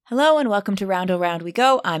Hello and welcome to Round O Round We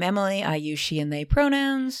Go. I'm Emily. I use she and they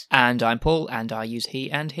pronouns. And I'm Paul, and I use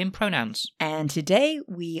he and him pronouns. And today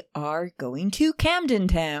we are going to Camden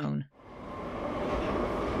Town.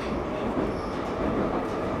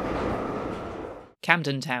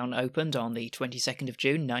 Camden Town opened on the 22nd of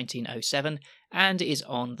June 1907 and is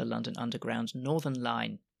on the London Underground Northern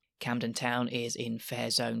Line. Camden Town is in Fare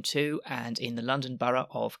Zone 2 and in the London Borough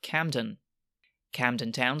of Camden.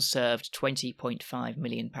 Camden Town served 20.5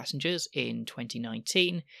 million passengers in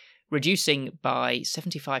 2019, reducing by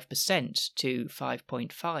 75% to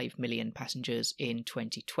 5.5 million passengers in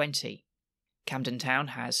 2020. Camden Town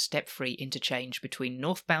has step-free interchange between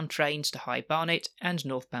northbound trains to High Barnet and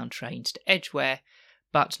northbound trains to Edgware,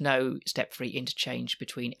 but no step-free interchange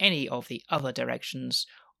between any of the other directions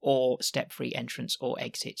or step-free entrance or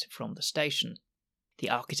exit from the station. The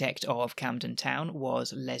architect of Camden Town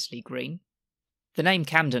was Leslie Green. The name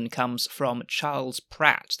Camden comes from Charles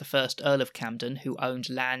Pratt, the first Earl of Camden, who owned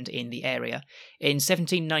land in the area. In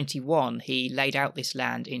 1791, he laid out this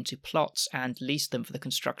land into plots and leased them for the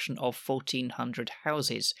construction of 1,400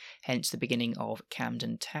 houses, hence the beginning of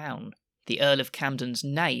Camden Town. The Earl of Camden's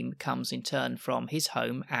name comes in turn from his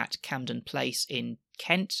home at Camden Place in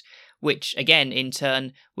Kent, which again in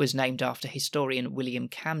turn was named after historian William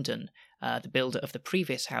Camden, the builder of the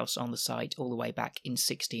previous house on the site all the way back in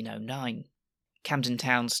 1609. Camden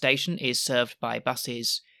Town Station is served by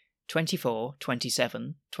buses 24,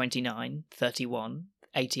 27, 29, 31,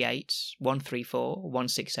 88, 134,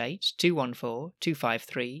 168, 214,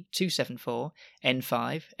 253, 274,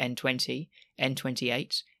 N5, N20,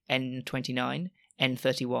 N28, N29,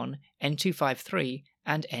 N31, N253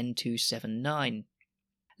 and N279.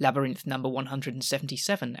 Labyrinth number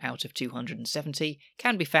 177 out of 270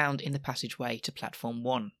 can be found in the passageway to Platform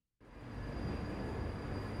 1.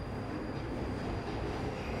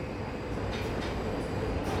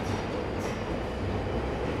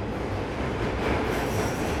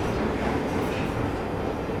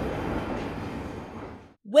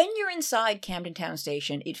 When you're inside Camden Town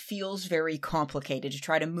Station, it feels very complicated to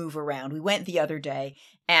try to move around. We went the other day,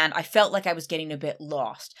 and I felt like I was getting a bit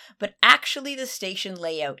lost. But actually, the station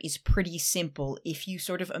layout is pretty simple if you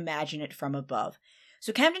sort of imagine it from above.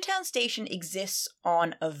 So Camden Town Station exists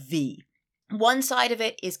on a V. One side of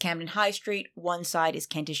it is Camden High Street, one side is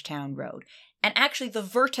Kentish Town Road. And actually, the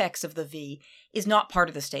vertex of the V is not part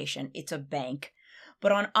of the station, it's a bank.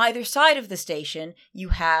 But on either side of the station, you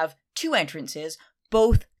have two entrances,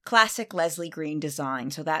 both classic Leslie Green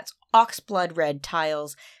design. So that's oxblood red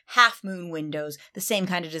tiles, half-moon windows, the same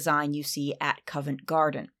kind of design you see at Covent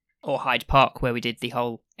Garden. Or Hyde Park, where we did the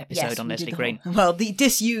whole episode on Leslie Green. The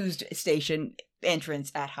disused station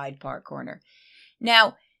entrance at Hyde Park Corner.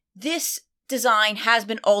 Now, this design has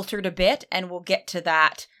been altered a bit, and we'll get to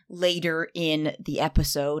that later in the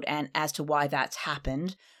episode and as to why that's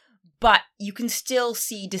happened. But you can still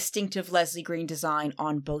see distinctive Leslie Green design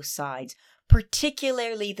on both sides.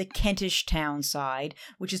 Particularly the Kentish Town side,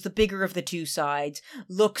 which is the bigger of the two sides,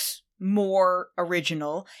 looks more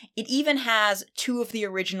original. It even has two of the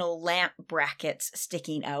original lamp brackets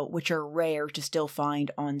sticking out, which are rare to still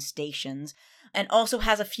find on stations, and also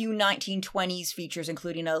has a few 1920s features,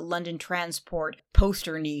 including a London Transport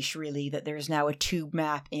poster niche, really, that there's now a tube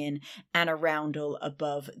map in, and a roundel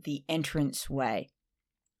above the entranceway.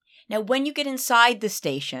 Now, when you get inside the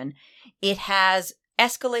station, it has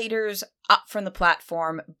escalators up from the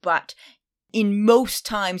platform, but in most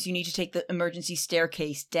times you need to take the emergency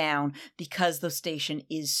staircase down because the station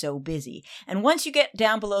is so busy. And once you get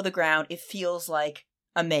down below the ground, it feels like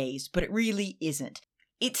a maze, but it really isn't.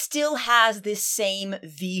 It still has this same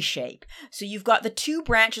V shape. So you've got the two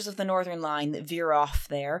branches of the Northern Line that veer off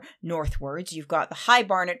there northwards. You've got the High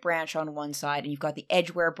Barnet branch on one side, and you've got the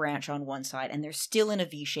Edgware branch on one side, and they're still in a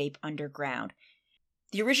V shape underground.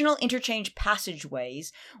 The original interchange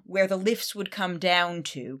passageways, where the lifts would come down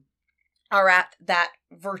to, are at that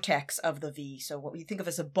vertex of the V, so what we think of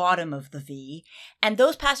as the bottom of the V, and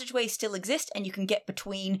those passageways still exist, and you can get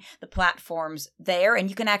between the platforms there, and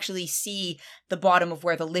you can actually see the bottom of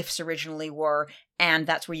where the lifts originally were, and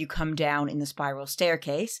that's where you come down in the spiral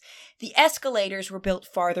staircase. The escalators were built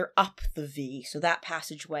farther up the V, so that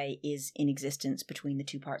passageway is in existence between the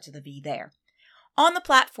two parts of the V there. On the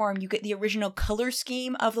platform, you get the original color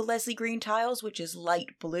scheme of the Leslie Green tiles, which is light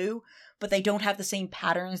blue, but they don't have the same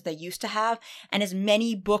patterns they used to have. And as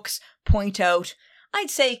many books point out, I'd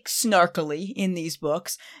say snarkily in these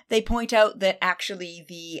books, they point out that actually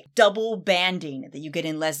the double banding that you get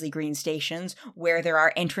in Leslie Green stations, where there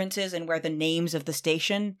are entrances and where the names of the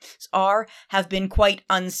stations are, have been quite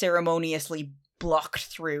unceremoniously blocked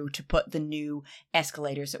through to put the new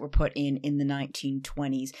escalators that were put in the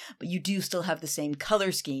 1920s. But you do still have the same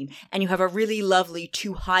color scheme, and you have a really lovely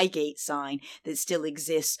to Highgate sign that still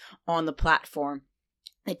exists on the platform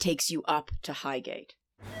that takes you up to Highgate.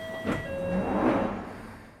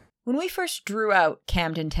 When we first drew out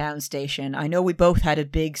Camden Town Station, I know we both had a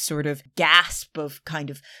big sort of gasp of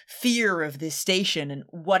kind of fear of this station and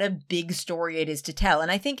what a big story it is to tell.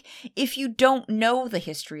 And I think if you don't know the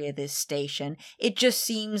history of this station, it just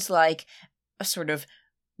seems like a sort of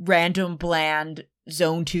random, bland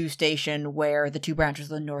Zone 2 station where the two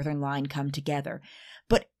branches of the Northern Line come together.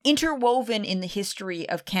 But interwoven in the history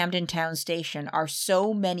of Camden Town Station are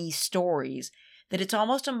so many stories that it's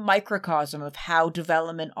almost a microcosm of how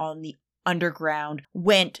development on the underground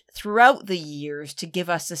went throughout the years to give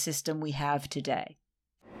us the system we have today.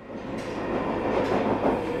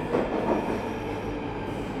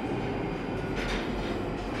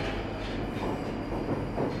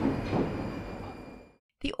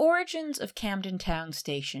 The origins of Camden Town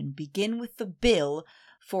Station begin with the bill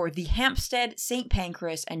for the Hampstead, St.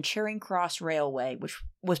 Pancras and Charing Cross Railway, which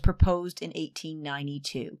was proposed in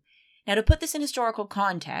 1892. Now, to put this in historical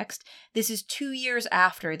context, this is 2 years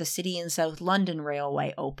after the City and South London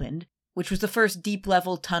Railway opened, which was the first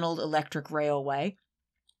deep-level tunnelled electric railway.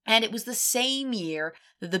 And it was the same year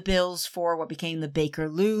that the bills for what became the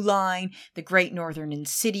Bakerloo Line, the Great Northern and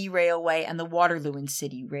City Railway, and the Waterloo and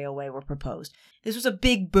City Railway were proposed. This was a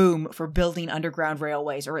big boom for building underground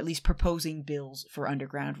railways, or at least proposing bills for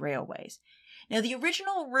underground railways. Now, the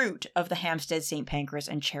original route of the Hampstead, St. Pancras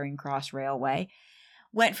and Charing Cross Railway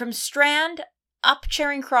went from Strand up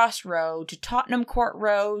Charing Cross Road to Tottenham Court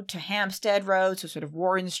Road to Hampstead Road, so sort of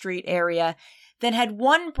Warren Street area, then had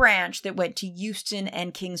one branch that went to Euston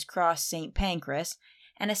and King's Cross St. Pancras,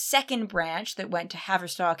 and a second branch that went to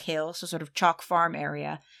Haverstock Hill, so sort of Chalk Farm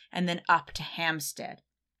area, and then up to Hampstead.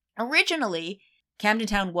 Originally, Camden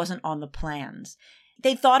Town wasn't on the plans.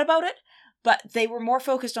 They thought about it, but they were more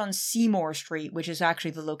focused on Seymour Street, which is actually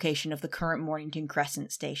the location of the current Mornington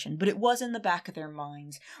Crescent station, but it was in the back of their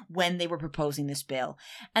minds when they were proposing this bill.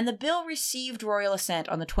 And the bill received royal assent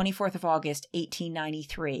on the 24th of August,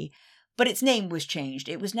 1893, but its name was changed.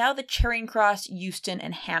 It was now the Charing Cross, Euston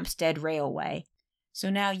and Hampstead Railway. So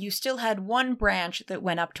now you still had one branch that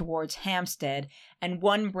went up towards Hampstead and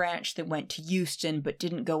one branch that went to Euston but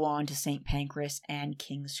didn't go on to St. Pancras and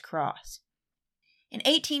King's Cross. In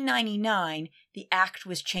 1899, the Act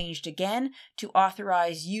was changed again to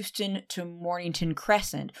authorize Euston to Mornington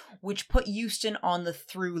Crescent, which put Euston on the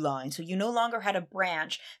through line. So you no longer had a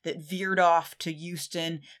branch that veered off to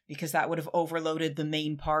Euston because that would have overloaded the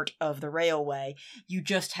main part of the railway. You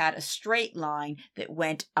just had a straight line that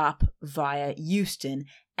went up via Euston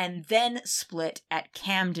and then split at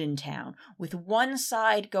Camden Town, with one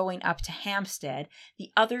side going up to Hampstead, the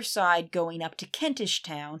other side going up to Kentish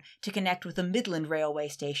Town to connect with the Midland Railway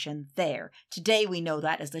station there. Today we know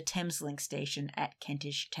that as the Thameslink station at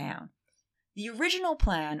Kentish Town. The original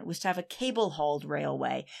plan was to have a cable-hauled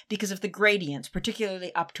railway because of the gradients,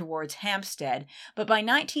 particularly up towards Hampstead, but by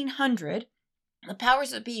 1900, the powers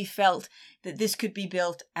that be felt that this could be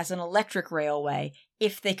built as an electric railway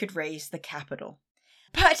if they could raise the capital.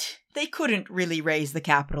 But they couldn't really raise the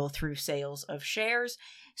capital through sales of shares.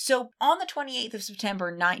 So on the 28th of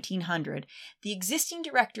September 1900, the existing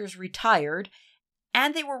directors retired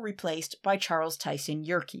and they were replaced by Charles Tyson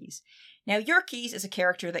Yerkes. Now, Yerkes is a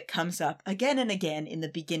character that comes up again and again in the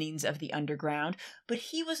beginnings of the underground, but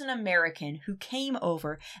he was an American who came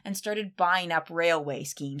over and started buying up railway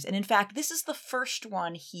schemes. And in fact, this is the first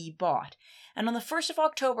one he bought. And on the 1st of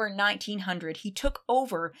October 1900, he took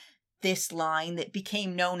over this line that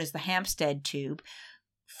became known as the Hampstead Tube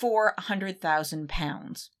for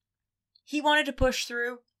 £100,000. He wanted to push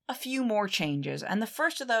through a few more changes, and the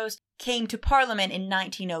first of those came to Parliament in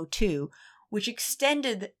 1902, which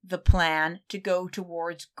extended the plan to go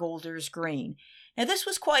towards Golders Green. Now, this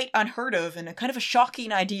was quite unheard of and a kind of a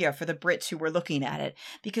shocking idea for the Brits who were looking at it,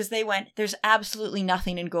 because they went, there's absolutely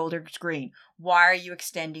nothing in Golders Green. Why are you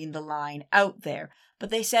extending the line out there? But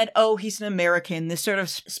they said, oh, he's an American. This sort of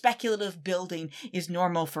speculative building is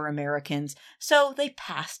normal for Americans. So they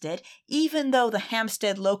passed it, even though the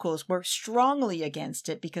Hampstead locals were strongly against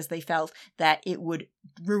it because they felt that it would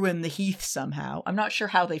ruin the heath somehow. I'm not sure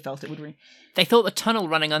how they felt it would ruin. They thought the tunnel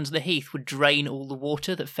running under the heath would drain all the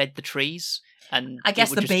water that fed the trees. And I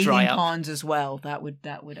guess it would the just dry bathing up. ponds as well. That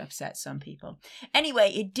would upset some people.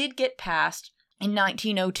 Anyway, it did get passed in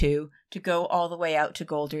 1902 to go all the way out to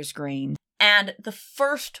Golders Green. And the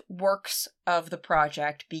first works of the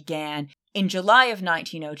project began in July of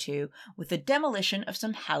 1902 with the demolition of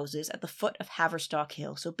some houses at the foot of Haverstock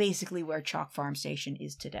Hill, so basically where Chalk Farm Station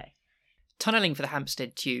is today. Tunnelling for the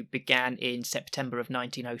Hampstead Tube began in September of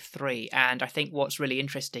 1903, and I think what's really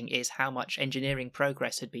interesting is how much engineering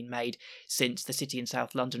progress had been made since the City and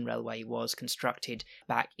South London Railway was constructed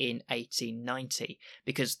back in 1890,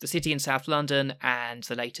 because the City and South London and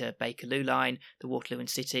the later Bakerloo line, the Waterloo and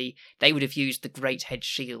City, they would have used the Great Head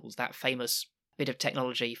Shield, that famous bit of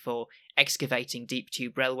technology for excavating deep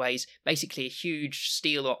tube railways, basically a huge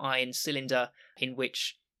steel or iron cylinder in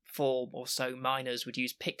which 4 or so miners would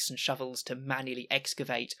use picks and shovels to manually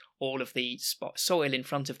excavate all of the soil in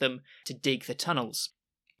front of them to dig the tunnels.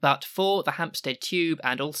 But for the Hampstead Tube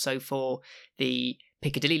and also for the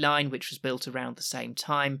Piccadilly line, which was built around the same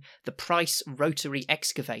time, the Price rotary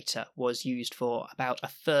excavator was used for about a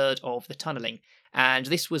third of the tunnelling. And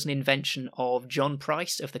this was an invention of John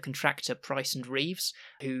Price, of the contractor Price and Reeves,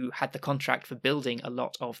 who had the contract for building a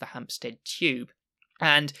lot of the Hampstead Tube.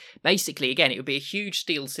 And basically, again, it would be a huge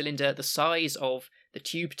steel cylinder the size of the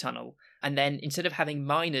tube tunnel. And then instead of having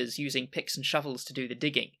miners using picks and shovels to do the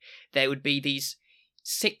digging, there would be these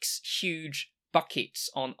 6 huge buckets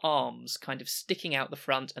on arms kind of sticking out the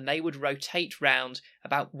front, and they would rotate round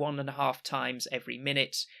about 1.5 times every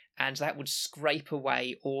minute. And that would scrape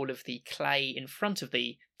away all of the clay in front of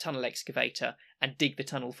the tunnel excavator and dig the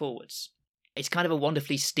tunnel forwards. It's kind of a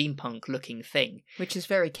wonderfully steampunk looking thing. Which is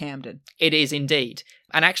very Camden. It is indeed.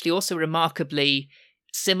 And actually also remarkably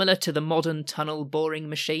similar to the modern tunnel boring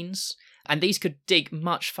machines. And these could dig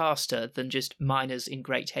much faster than just miners in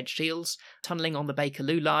Great Head Shields. Tunnelling on the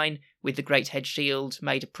Bakerloo line with the Great Head Shield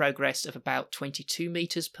made a progress of about 22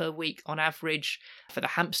 metres per week on average. For the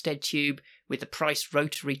Hampstead Tube, with the Price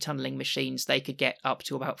rotary tunnelling machines, they could get up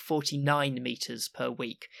to about 49 metres per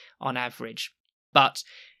week on average. But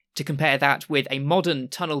to compare that with a modern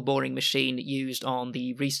tunnel boring machine used on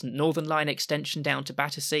the recent Northern Line extension down to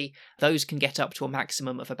Battersea, those can get up to a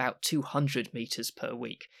maximum of about 200 metres per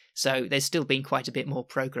week. So there's still been quite a bit more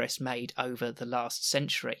progress made over the last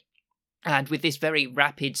century. And with this very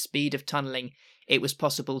rapid speed of tunnelling, it was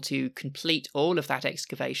possible to complete all of that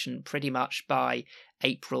excavation pretty much by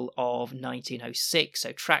April of 1906.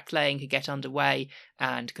 So track laying could get underway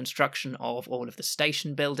and construction of all of the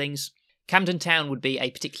station buildings. Camden Town would be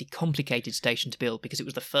a particularly complicated station to build because it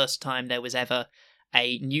was the first time there was ever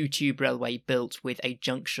a new tube railway built with a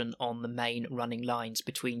junction on the main running lines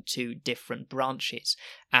between 2 different branches.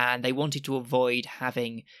 And they wanted to avoid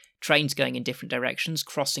having trains going in different directions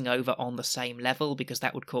crossing over on the same level because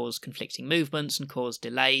that would cause conflicting movements and cause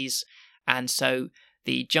delays. And so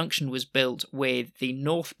the junction was built with the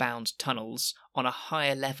northbound tunnels on a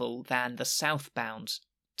higher level than the southbound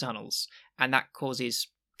tunnels. And that causes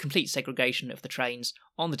complete segregation of the trains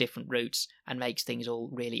on the different routes and makes things all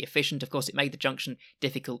really efficient. Of course, it made the junction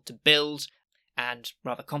difficult to build and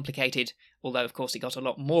rather complicated, although of course it got a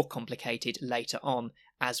lot more complicated later on,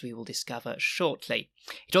 as we will discover shortly.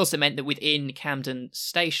 It also meant that within Camden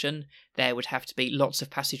Station there would have to be lots of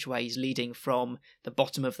passageways leading from the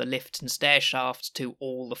bottom of the lift and stair shafts to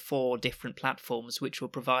all the 4 different platforms which were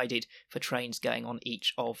provided for trains going on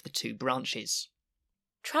each of the 2 branches.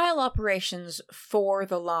 Trial operations for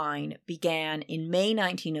the line began in May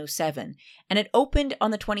 1907, and it opened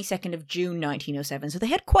on the 22nd of June 1907, so they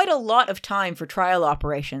had quite a lot of time for trial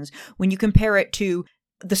operations when you compare it to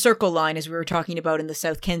the Circle Line, as we were talking about in the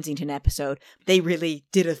South Kensington episode. They really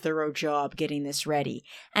did a thorough job getting this ready.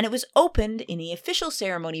 And it was opened in the official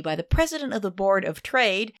ceremony by the President of the Board of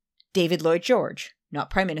Trade, David Lloyd George.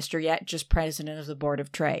 Not Prime Minister yet, just President of the Board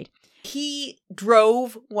of Trade. He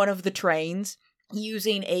drove one of the trains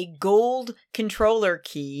using a gold controller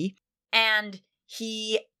key, and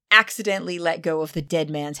he accidentally let go of the dead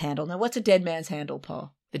man's handle. Now, what's a dead man's handle,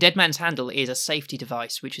 Paul? The dead man's handle is a safety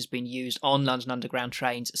device which has been used on London Underground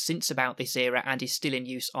trains since about this era and is still in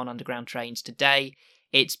use on Underground trains today.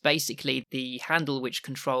 It's basically the handle which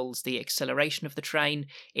controls the acceleration of the train.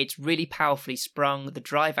 It's really powerfully sprung. The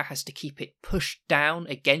driver has to keep it pushed down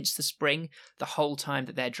against the spring the whole time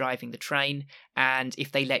that they're driving the train. And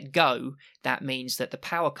if they let go, that means that the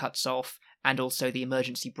power cuts off and also the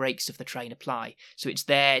emergency brakes of the train apply. So it's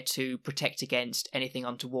there to protect against anything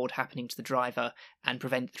untoward happening to the driver and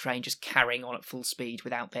prevent the train just carrying on at full speed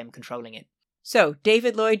without them controlling it. So,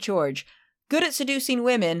 David Lloyd George, good at seducing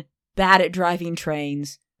women, bad at driving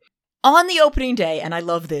trains. On the opening day, and I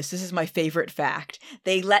love this is my favorite fact,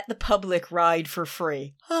 they let the public ride for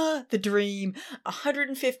free. The dream.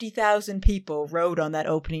 150,000 people rode on that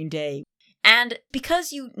opening day. And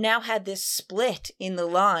because you now had this split in the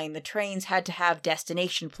line, the trains had to have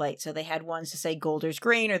destination plates. So they had ones to say Golders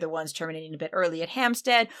Green, or the ones terminating a bit early at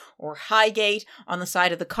Hampstead, or Highgate on the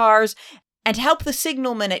side of the cars. And to help the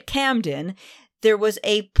signalman at Camden, there was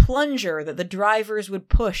a plunger that the drivers would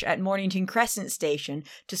push at Mornington Crescent Station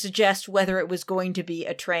to suggest whether it was going to be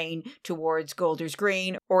a train towards Golders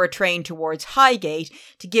Green or a train towards Highgate,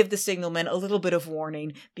 to give the signalman a little bit of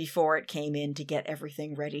warning before it came in to get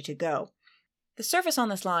everything ready to go. The service on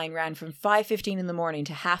this line ran from 5:15 in the morning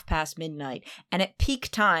to midnight, and at peak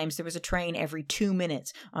times there was a train every 2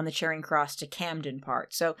 minutes on the Charing Cross to Camden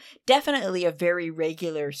part, so definitely a very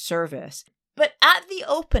regular service. But at the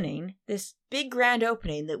opening, this big grand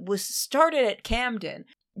opening that was started at Camden,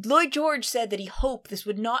 Lloyd George said that he hoped this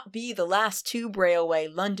would not be the last tube railway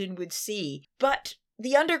London would see, but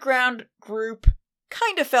the Underground Group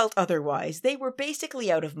kind of felt otherwise. They were basically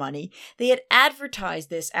out of money. They had advertised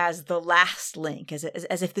this as the last link, as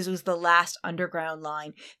if this was the last underground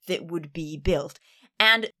line that would be built.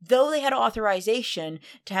 And though they had authorization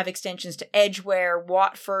to have extensions to Edgware,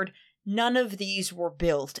 Watford, none of these were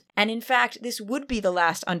built. And in fact, this would be the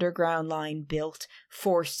last underground line built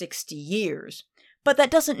for 60 years. But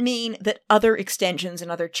that doesn't mean that other extensions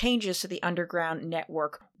and other changes to the underground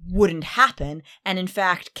network wouldn't happen, and in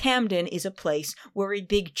fact, Camden is a place where a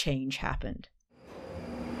big change happened.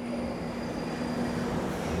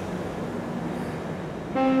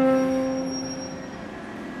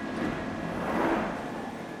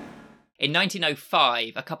 In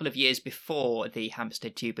 1905, a couple of years before the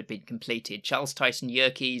Hampstead Tube had been completed, Charles Tyson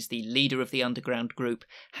Yerkes, the leader of the Underground Group,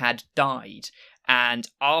 had died. And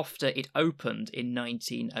after it opened in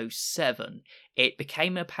 1907, it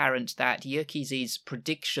became apparent that Yerkes'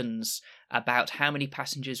 predictions about how many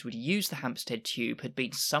passengers would use the Hampstead Tube had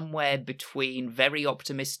been somewhere between very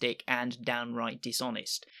optimistic and downright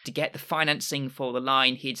dishonest. To get the financing for the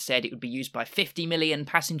line, he'd said it would be used by 50 million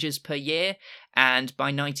passengers per year, and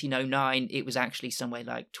by 1909 it was actually somewhere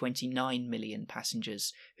like 29 million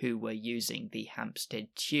passengers who were using the Hampstead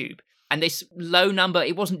Tube. And this low number,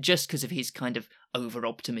 it wasn't just because of his kind of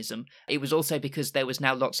over-optimism. It was also because there was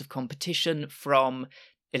now lots of competition from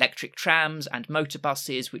electric trams and motor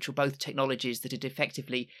buses, which were both technologies that had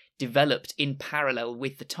effectively developed in parallel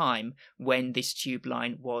with the time when this tube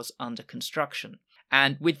line was under construction.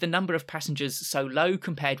 And with the number of passengers so low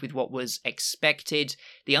compared with what was expected,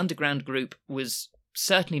 the Underground Group was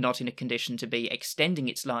certainly not in a condition to be extending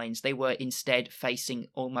its lines. They were instead facing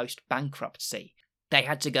almost bankruptcy. They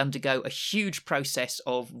had to undergo a huge process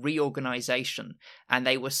of reorganisation, and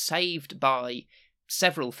they were saved by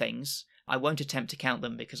several things. I won't attempt to count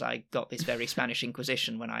them because I got this very Spanish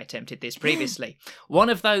Inquisition when I attempted this previously. One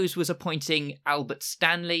of those was appointing Albert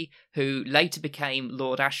Stanley, who later became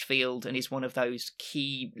Lord Ashfield and is one of those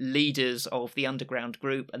key leaders of the Underground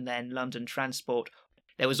Group and then London Transport.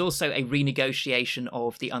 There was also a renegotiation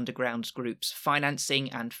of the Underground Group's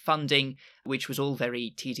financing and funding, which was all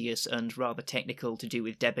very tedious and rather technical, to do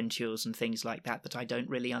with debentures and things like that I don't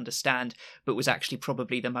really understand, but was actually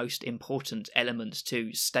probably the most important element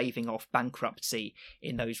to staving off bankruptcy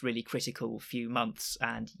in those really critical few months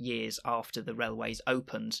and years after the railways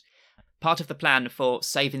opened. Part of the plan for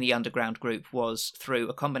saving the Underground Group was through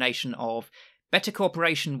a combination of better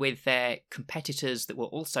cooperation with their competitors that were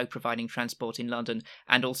also providing transport in London,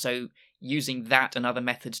 and also using that and other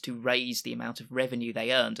methods to raise the amount of revenue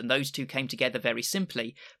they earned. And those two came together very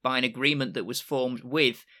simply by an agreement that was formed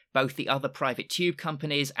with both the other private tube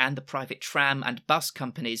companies and the private tram and bus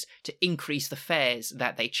companies to increase the fares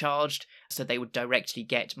that they charged, so they would directly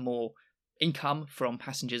get more income from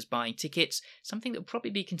passengers buying tickets, something that would probably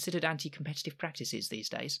be considered anti-competitive practices these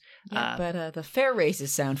days. Yeah, but the fare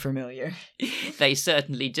raises sound familiar. They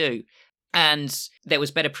certainly do. And there was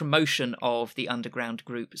better promotion of the Underground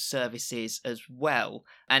Group services as well.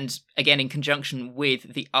 And again, in conjunction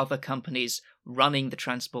with the other companies running the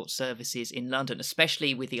transport services in London,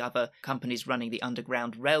 especially with the other companies running the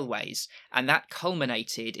underground railways. And that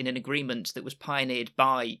culminated in an agreement that was pioneered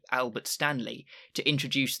by Albert Stanley to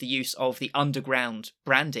introduce the use of the Underground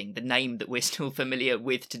branding, the name that we're still familiar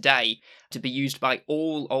with today, to be used by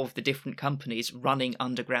all of the different companies running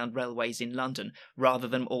underground railways in London, rather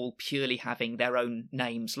than all purely having their own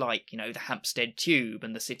names like, the Hampstead Tube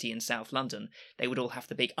and the City in South London. They would all have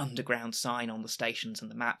the big underground sign on the stations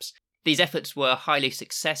and the maps. These efforts were highly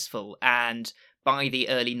successful, and by the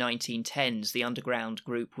early 1910s, the Underground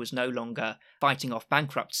Group was no longer fighting off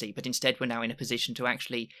bankruptcy, but instead were now in a position to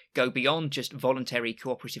actually go beyond just voluntary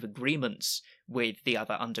cooperative agreements with the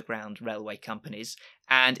other underground railway companies,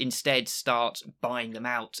 and instead start buying them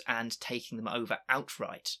out and taking them over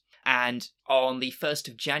outright. And on the 1st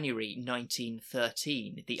of January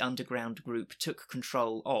 1913, the Underground Group took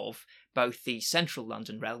control of both the Central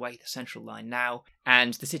London Railway, the Central Line now,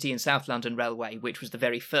 and the City and South London Railway, which was the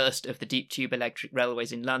very first of the deep tube electric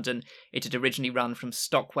railways in London. It had originally run from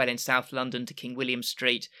Stockwell in South London to King William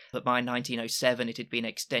Street, but by 1907 it had been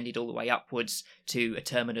extended all the way upwards to a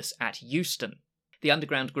terminus at Euston. The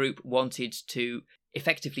Underground Group wanted to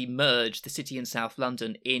effectively merge the City and South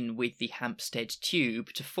London in with the Hampstead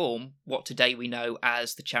Tube to form what today we know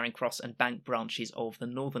as the Charing Cross and Bank branches of the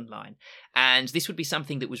Northern Line. And this would be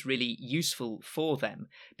something that was really useful for them,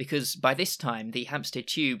 because by this time the Hampstead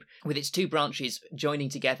Tube, with its two branches joining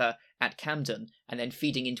together at Camden and then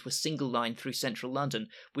feeding into a single line through central London,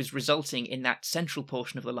 was resulting in that central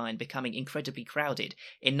portion of the line becoming incredibly crowded.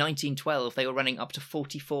 In 1912, they were running up to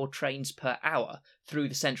 44 trains per hour through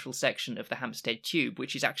the central section of the Hampstead Tube,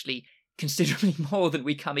 which is actually considerably more than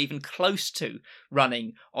we come even close to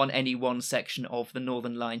running on any one section of the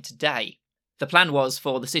Northern Line today. The plan was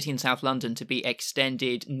for the City and South London to be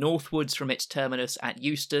extended northwards from its terminus at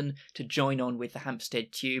Euston to join on with the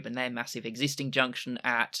Hampstead Tube and their massive existing junction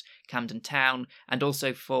at Camden Town, and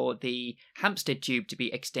also for the Hampstead Tube to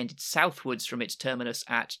be extended southwards from its terminus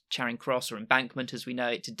at Charing Cross, or Embankment as we know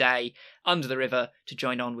it today, under the river to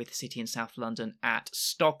join on with the City and South London at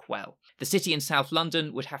Stockwell. The City and South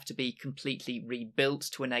London would have to be completely rebuilt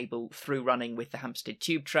to enable through running with the Hampstead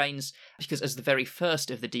Tube trains, because as the very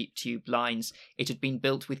first of the deep tube lines, it had been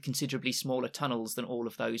built with considerably smaller tunnels than all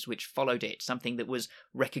of those which followed it, something that was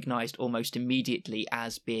recognised almost immediately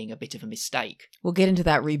as being a bit of a mistake. We'll get into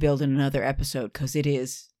that rebuild in another episode, because it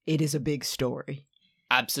is a big story.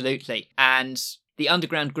 Absolutely. And the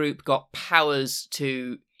Underground Group got powers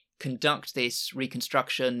to conduct this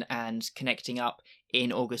reconstruction and connecting up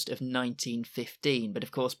in August of 1915. But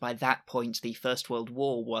of course, by that point, the First World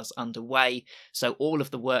War was underway, so all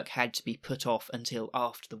of the work had to be put off until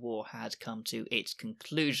after the war had come to its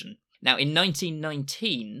conclusion. Now, in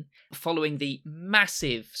 1919, following the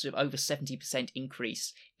massive, sort of over 70%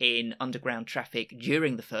 increase in underground traffic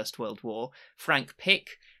during the First World War, Frank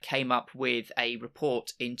Pick came up with a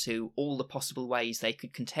report into all the possible ways they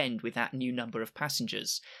could contend with that new number of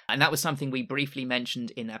passengers. And that was something we briefly mentioned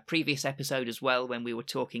in our previous episode as well, when we were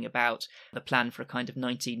talking about the plan for a kind of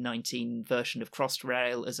 1919 version of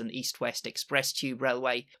Crossrail as an east-west express tube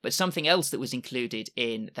railway. But something else that was included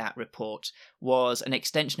in that report was an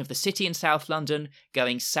extension of the City and South London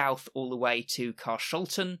going south all the way to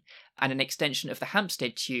Carshalton, and an extension of the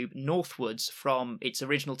Hampstead Tube northwards from its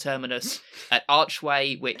original terminus at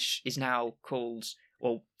Archway, which is now called...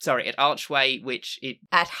 at Archway, which it...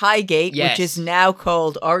 At Highgate, yes. Which is now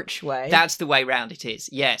called Archway. That's the way round it is,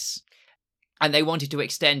 yes. And they wanted to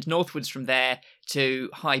extend northwards from there to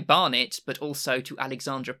High Barnet, but also to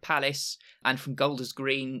Alexandra Palace, and from Golders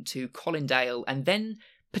Green to Colindale, and then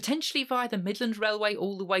potentially via the Midland Railway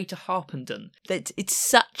all the way to Harpenden. It's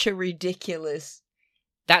such a ridiculous...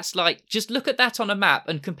 That's like, just look at that on a map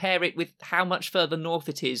and compare it with how much further north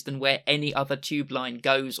it is than where any other tube line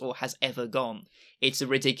goes or has ever gone. It's a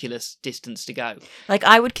ridiculous distance to go. Like,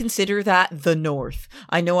 I would consider that the north.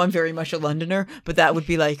 I know I'm very much a Londoner, but that would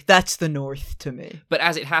be like, that's the north to me. But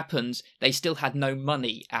as it happens, they still had no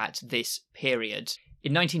money at this period.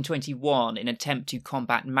 In 1921, in an attempt to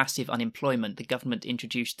combat massive unemployment, the government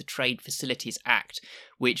introduced the Trade Facilities Act,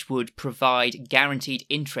 which would provide guaranteed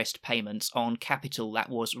interest payments on capital that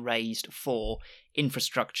was raised for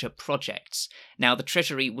infrastructure projects. Now, the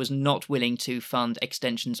Treasury was not willing to fund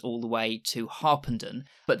extensions all the way to Harpenden,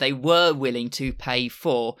 but they were willing to pay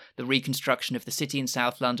for the reconstruction of the City and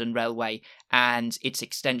South London Railway and its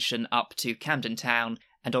extension up to Camden Town,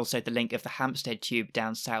 and also the link of the Hampstead Tube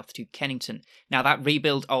down south to Kennington. Now, that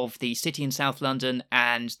rebuild of the City and South London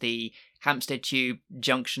and the Hampstead Tube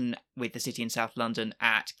junction with the City and South London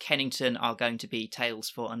at Kennington are going to be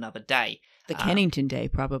tales for another day. The Kennington Day,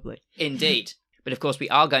 probably. Indeed. But of course, we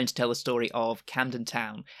are going to tell the story of Camden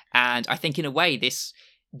Town. And I think in a way, this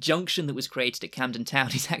junction that was created at Camden Town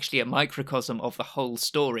is actually a microcosm of the whole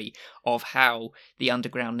story of how the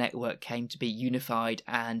underground network came to be unified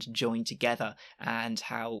and joined together, and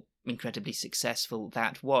how incredibly successful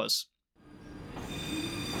that was.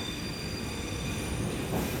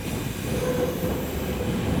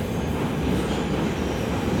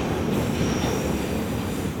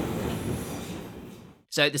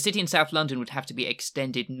 So the City and South London would have to be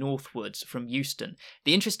extended northwards from Euston.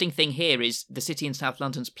 The interesting thing here is the City and South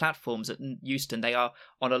London's platforms at Euston, they are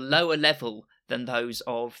on a lower level than those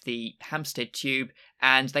of the Hampstead Tube,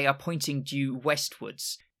 and they are pointing due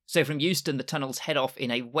westwards. So from Euston, the tunnels head off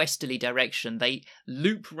in a westerly direction. They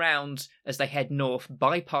loop round as they head north,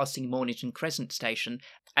 bypassing Mornington Crescent Station,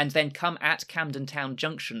 and then come at Camden Town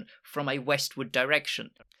Junction from a westward direction.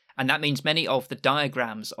 And that means many of the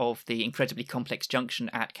diagrams of the incredibly complex junction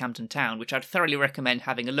at Camden Town, which I'd thoroughly recommend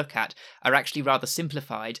having a look at, are actually rather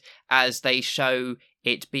simplified, as they show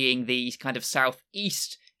it being the kind of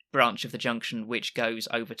southeast branch of the junction which goes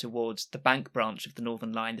over towards the Bank branch of the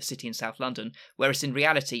Northern Line, the City and South London, whereas in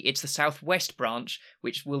reality it's the southwest branch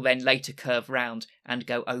which will then later curve round and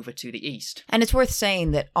go over to the east. And it's worth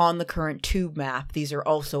saying that on the current tube map, these are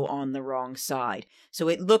also on the wrong side. So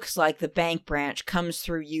it looks like the Bank branch comes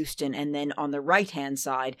through Euston and then on the right-hand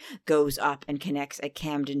side goes up and connects at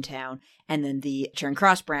Camden Town, and then the Charing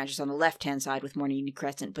Cross branch is on the left-hand side with Mornington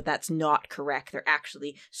Crescent, but that's not correct. They're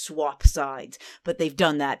actually swap sides, but they've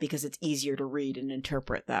done that because it's easier to read and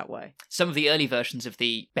interpret that way. Some of the early versions of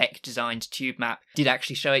the Beck-designed tube map did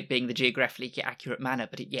actually show it being the geographically accurate manner,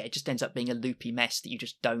 but it just ends up being a loopy mess that you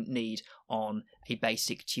just don't need on a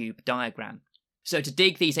basic tube diagram. So to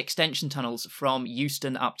dig these extension tunnels from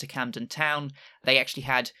Euston up to Camden Town, they actually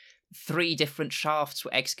had 3 different shafts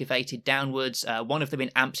were excavated downwards, one of them in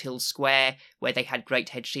Ampthill Square, where they had great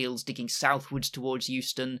head shields digging southwards towards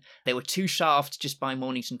Euston. There were 2 shafts just by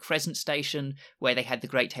Mornington Crescent Station, where they had the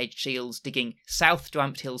great head shields digging south to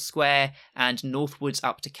Ampthill Square and northwards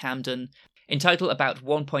up to Camden. In total, about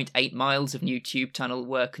 1.8 miles of new tube tunnel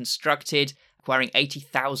were constructed, requiring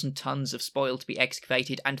 80,000 tonnes of spoil to be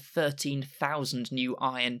excavated and 13,000 new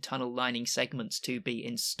iron tunnel lining segments to be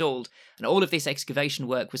installed. And all of this excavation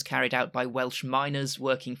work was carried out by Welsh miners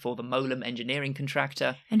working for the Moleham engineering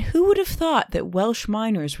contractor. And who would have thought that Welsh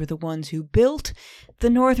miners were the ones who built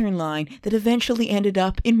the Northern Line that eventually ended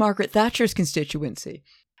up in Margaret Thatcher's constituency?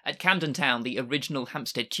 At Camden Town, the original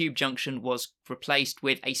Hampstead Tube Junction was replaced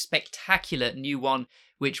with a spectacular new one,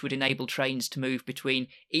 which would enable trains to move between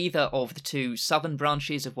either of the 2 southern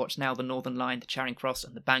branches of what's now the Northern Line, the Charing Cross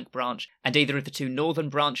and the Bank branch, and either of the 2 northern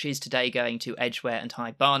branches, today going to Edgware and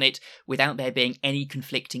High Barnet, without there being any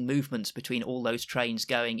conflicting movements between all those trains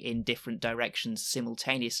going in different directions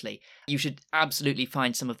simultaneously. You should absolutely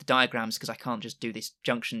find some of the diagrams, because I can't just do this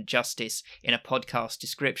junction justice in a podcast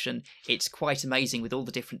description. It's quite amazing with all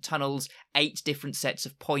the different tunnels, 8 different sets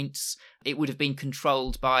of points. It would have been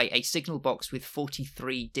controlled by a signal box with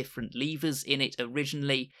 43 different levers in it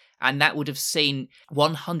originally, and that would have seen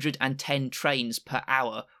 110 trains per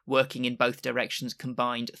hour working in both directions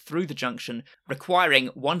combined through the junction, requiring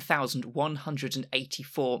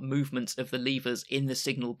 1,184 movements of the levers in the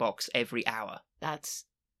signal box every hour. That's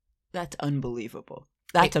unbelievable.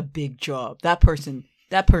 That's a big job. That person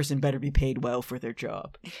better be paid well for their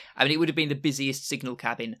job. I mean, it would have been the busiest signal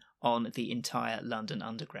cabin on the entire London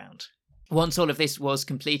Underground. Once all of this was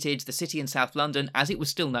completed, the City and South London, as it was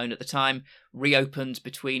still known at the time, reopened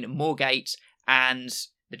between Moorgate and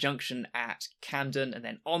the junction at Camden, and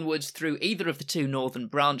then onwards through either of the 2 northern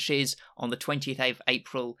branches on the 20th of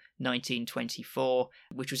April 1924,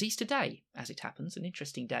 which was Easter Day, as it happens, an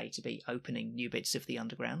interesting day to be opening new bits of the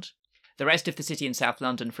Underground. The rest of the City and South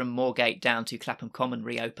London from Moorgate down to Clapham Common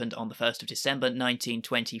reopened on the 1st of December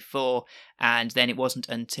 1924, and then it wasn't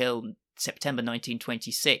until September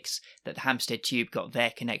 1926 that the Hampstead Tube got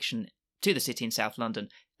their connection to the City and South London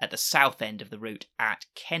at the south end of the route at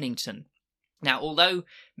Kennington. Now, although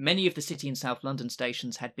many of the City and South London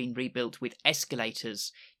stations had been rebuilt with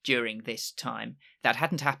escalators during this time, that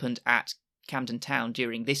hadn't happened at Camden Town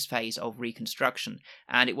during this phase of reconstruction,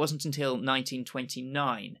 and it wasn't until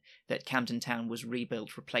 1929 that Camden Town was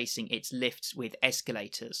rebuilt, replacing its lifts with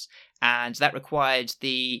escalators, and that required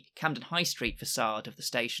the Camden High Street facade of the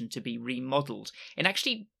station to be remodelled in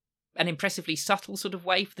actually an impressively subtle sort of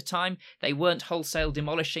way for the time. They weren't wholesale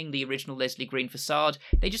demolishing the original Leslie Green facade,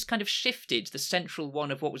 they just kind of shifted the central one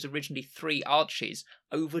of what was originally 3 arches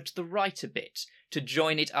over to the right a bit, to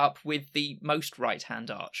join it up with the most right-hand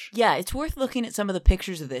arch. Yeah, it's worth looking at some of the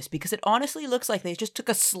pictures of this, because it honestly looks like they just took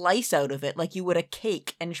a slice out of it like you would a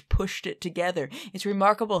cake and pushed it together. It's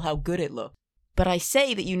remarkable how good it looked. But I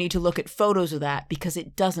say that you need to look at photos of that because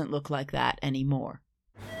it doesn't look like that anymore.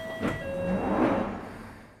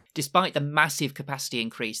 Despite the massive capacity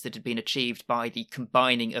increase that had been achieved by the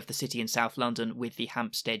combining of the City and South London with the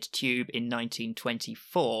Hampstead Tube in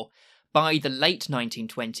 1924, by the late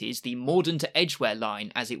 1920s, the Morden to Edgware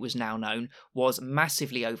line, as it was now known, was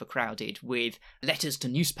massively overcrowded, with letters to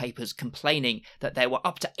newspapers complaining that there were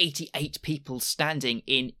up to 88 people standing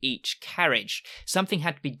in each carriage. Something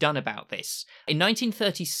had to be done about this. In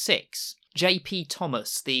 1936, J.P.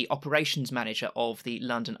 Thomas, the operations manager of the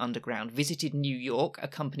London Underground, visited New York,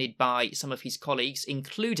 accompanied by some of his colleagues,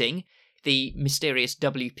 including the mysterious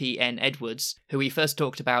W.P.N. Edwards, who we first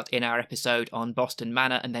talked about in our episode on Boston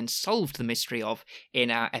Manor and then solved the mystery of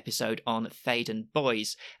in our episode on Thaden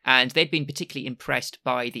Boys. And they'd been particularly impressed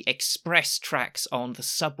by the express tracks on the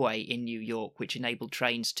subway in New York, which enabled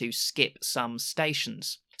trains to skip some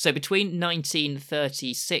stations. So between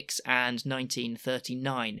 1936 and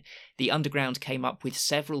 1939, the Underground came up with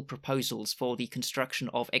several proposals for the construction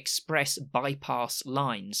of express bypass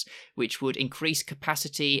lines, which would increase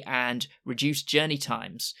capacity and reduce journey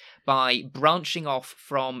times by branching off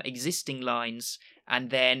from existing lines and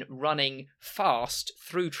then running fast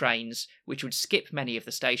through trains, which would skip many of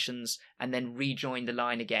the stations and then rejoin the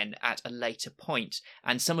line again at a later point.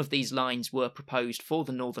 And some of these lines were proposed for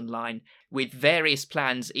the Northern Line, with various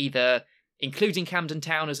plans either including Camden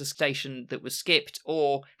Town as a station that was skipped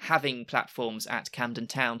or having platforms at Camden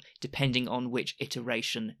Town, depending on which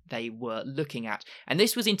iteration they were looking at. And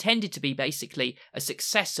this was intended to be basically a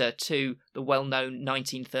successor to the well-known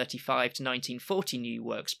 1935 to 1940 New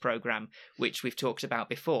Works programme, which we've talked about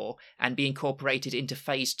before, and be incorporated into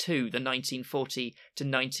Phase 2, the 1940 to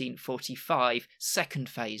 1945 second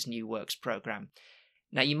phase New Works programme.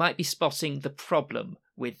 Now, you might be spotting the problem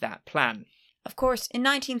with that plan. Of course, in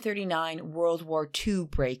 1939, World War II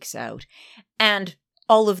breaks out, and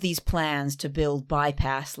all of these plans to build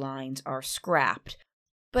bypass lines are scrapped.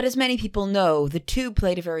 But as many people know, the tube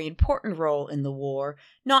played a very important role in the war,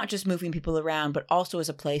 not just moving people around, but also as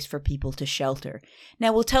a place for people to shelter.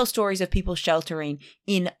 Now, we'll tell stories of people sheltering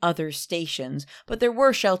in other stations, but there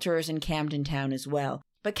were shelterers in Camden Town as well.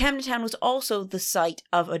 But Camden Town was also the site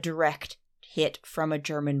of a direct hit from a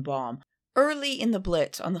German bomb. Early in the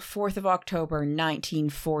Blitz, on the 4th of October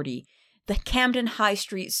 1940, the Camden High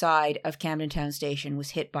Street side of Camden Town Station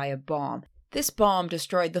was hit by a bomb. This bomb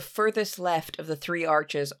destroyed the furthest left of the three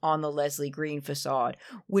arches on the Leslie Green facade,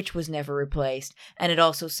 which was never replaced, and it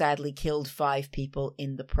also sadly killed 5 people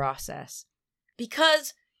in the process.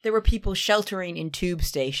 Because there were people sheltering in tube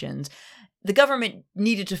stations, the government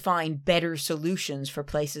needed to find better solutions for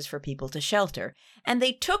places for people to shelter. And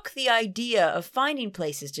they took the idea of finding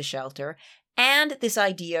places to shelter and this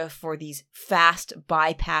idea for these fast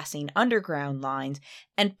bypassing underground lines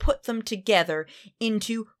and put them together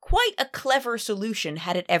into quite a clever solution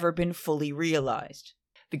had it ever been fully realised.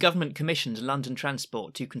 The government commissioned London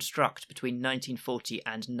Transport to construct between 1940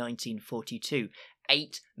 and 1942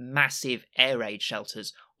 8 massive air raid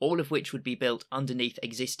shelters, all of which would be built underneath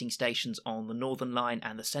existing stations on the Northern Line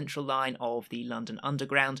and the Central Line of the London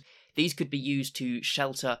Underground. These could be used to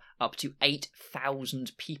shelter up to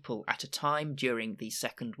 8,000 people at a time during the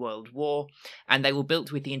Second World War, and they were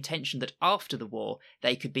built with the intention that after the war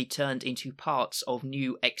they could be turned into parts of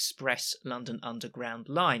new express London Underground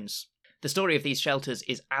lines. The story of these shelters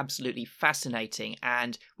is absolutely fascinating,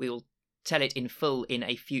 and we will tell it in full in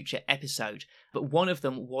a future episode, but one of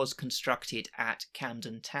them was constructed at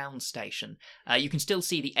Camden Town Station. You can still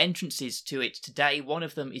see the entrances to it today. One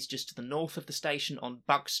of them is just to the north of the station on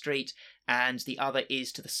Buck Street, and the other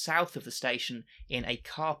is to the south of the station in a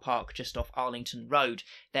car park just off Arlington Road.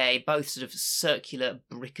 They're both sort of circular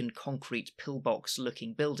brick and concrete pillbox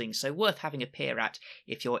looking buildings, so worth having a peer at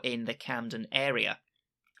if you're in the Camden area.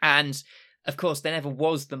 And of course, there never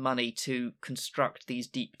was the money to construct these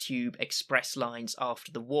deep tube express lines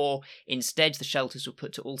after the war. Instead, the shelters were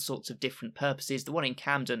put to all sorts of different purposes. The one in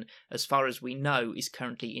Camden, as far as we know, is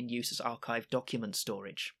currently in use as archive document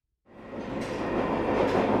storage.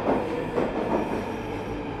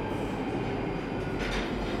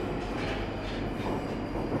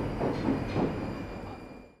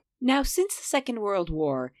 Now, since the Second World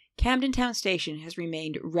War, Camden Town Station has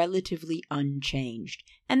remained relatively unchanged,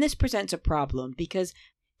 and this presents a problem because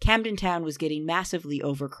Camden Town was getting massively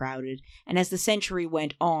overcrowded, and as the century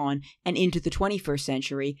went on and into the 21st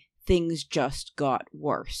century, things just got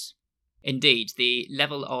worse. Indeed, the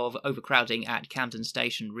level of overcrowding at Camden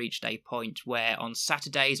Station reached a point where on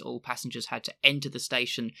Saturdays all passengers had to enter the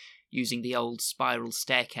station using the old spiral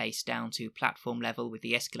staircase down to platform level, with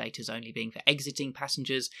the escalators only being for exiting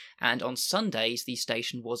passengers, and on Sundays the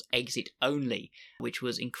station was exit only, which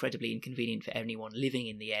was incredibly inconvenient for anyone living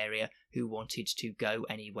in the area who wanted to go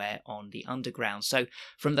anywhere on the Underground. So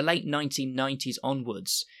from the late 1990s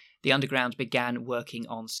onwards, the Underground began working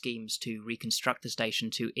on schemes to reconstruct the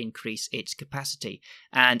station to increase its capacity.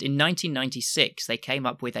 And in 1996, they came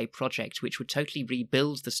up with a project which would totally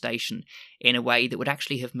rebuild the station in a way that would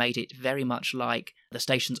actually have made it very much like the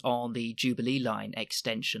stations on the Jubilee Line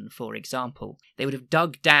extension, for example. They would have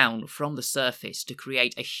dug down from the surface to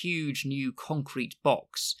create a huge new concrete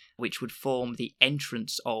box which would form the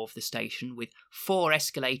entrance of the station, with 4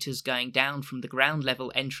 escalators going down from the ground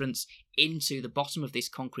level entrance into the bottom of this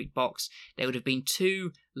concrete box, there would have been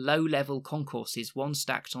two low-level concourses, one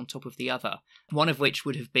stacked on top of the other, one of which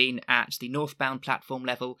would have been at the northbound platform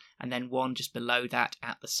level, and then one just below that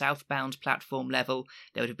at the southbound platform level.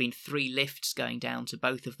 There would have been 3 lifts going down to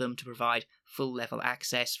both of them to provide full-level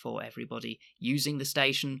access for everybody using the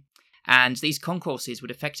station. And these concourses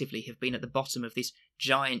would effectively have been at the bottom of this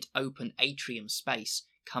giant open atrium space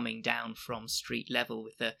coming down from street level,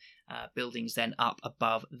 with the buildings then up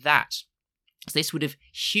above that. So this would have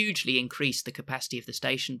hugely increased the capacity of the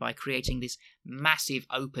station by creating this massive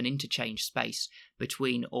open interchange space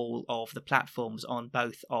between all of the platforms on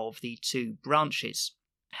both of the 2 branches.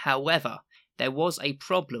 However, there was a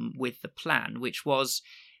problem with the plan, which was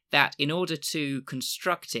that in order to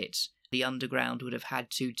construct it, the Underground would have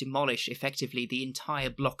had to demolish effectively the entire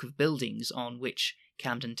block of buildings on which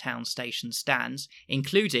Camden Town Station stands,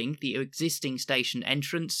 including the existing station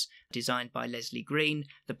entrance, designed by Leslie Green,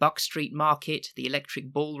 the Buck Street Market, the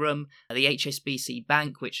Electric Ballroom, the HSBC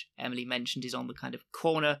Bank, which Emily mentioned is on the kind of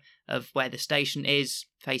corner of where the station is,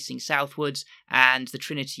 facing southwards, and the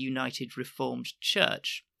Trinity United Reformed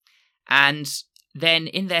Church. And then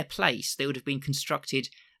in their place, there would have been constructed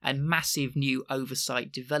a massive new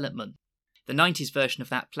oversight development. The 90s version of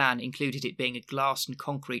that plan included it being a glass and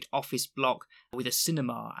concrete office block with a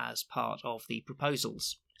cinema as part of the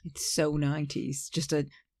proposals. It's so 90s. Just a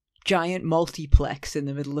giant multiplex in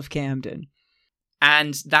the middle of Camden.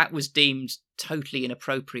 And that was deemed totally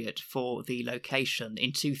inappropriate for the location.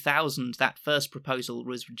 In 2000, that first proposal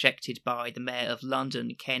was rejected by the Mayor of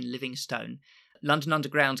London, Ken Livingstone. London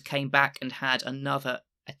Underground came back and had another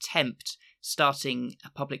attempt, starting a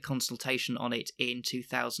public consultation on it in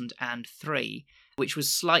 2003, which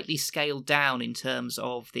was slightly scaled down in terms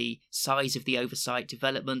of the size of the oversight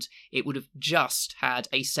development. It would have just had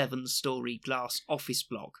a 7-storey glass office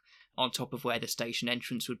block on top of where the station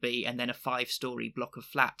entrance would be, and then a 5-storey block of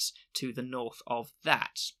flats to the north of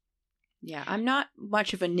that. Yeah, I'm not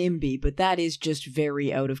much of a NIMBY, but that is just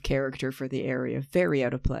very out of character for the area, very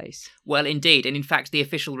out of place. Well, indeed, and in fact the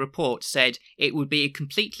official report said it would be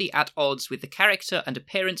completely at odds with the character and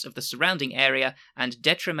appearance of the surrounding area and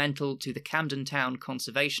detrimental to the Camden Town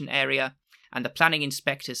Conservation Area, and the planning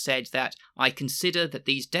inspector said that I consider that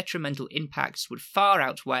these detrimental impacts would far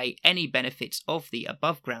outweigh any benefits of the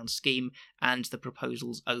above-ground scheme and the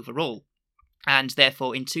proposals overall. And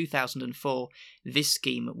therefore in 2004 this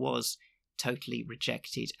scheme was totally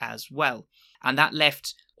rejected as well. And that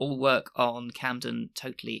left all work on Camden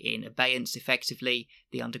totally in abeyance, effectively.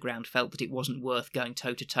 The Underground felt that it wasn't worth going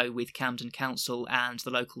toe-to-toe with Camden Council and the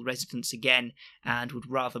local residents again, and would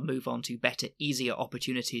rather move on to better, easier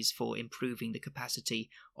opportunities for improving the capacity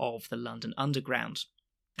of the London Underground.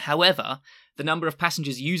 However, the number of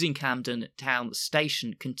passengers using Camden Town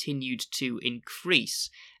Station continued to increase,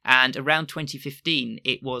 and around 2015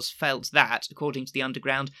 it was felt that, according to the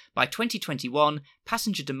Underground, by 2021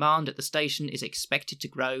 passenger demand at the station is expected to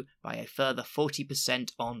grow by a further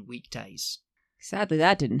 40% on weekdays. Sadly,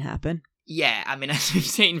 that didn't happen. Yeah, I mean, as we've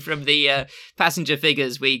seen from the passenger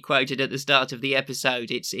figures we quoted at the start of the episode,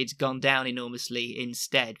 it's gone down enormously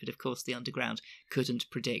instead, but of course the Underground couldn't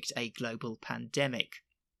predict a global pandemic.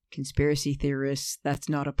 Conspiracy theorists, that's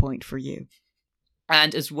not a point for you.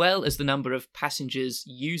 And as well as the number of passengers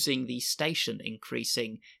using the station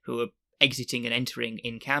increasing, who are exiting and entering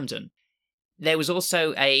in Camden, there was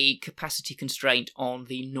also a capacity constraint on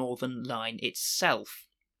the Northern Line itself.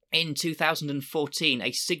 In 2014,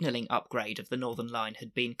 a signalling upgrade of the Northern Line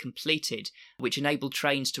had been completed, which enabled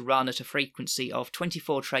trains to run at a frequency of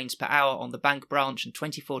 24 trains per hour on the Bank branch and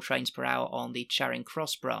 24 trains per hour on the Charing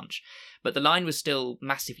Cross branch. But the line was still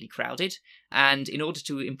massively crowded, and in order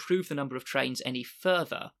to improve the number of trains any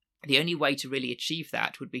further, the only way to really achieve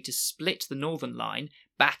that would be to split the Northern Line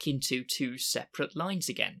back into 2 separate lines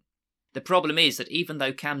again. The problem is that even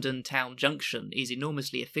though Camden Town Junction is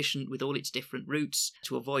enormously efficient with all its different routes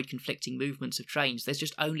to avoid conflicting movements of trains, there's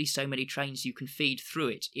just only so many trains you can feed through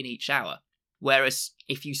it in each hour. Whereas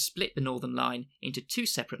if you split the Northern Line into 2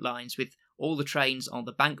 separate lines, with all the trains on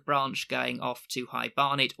the Bank branch going off to High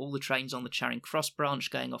Barnet, all the trains on the Charing Cross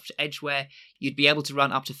branch going off to Edgware, you'd be able to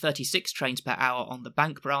run up to 36 trains per hour on the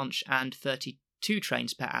Bank branch and 32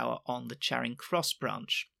 trains per hour on the Charing Cross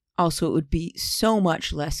branch. Also, it would be so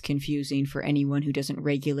much less confusing for anyone who doesn't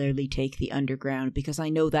regularly take the Underground, because I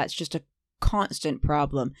know that's just a constant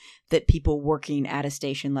problem that people working at a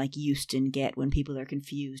station like Euston get when people are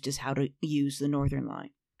confused as how to use the Northern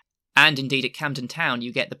Line. And indeed at Camden Town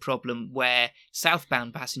you get the problem where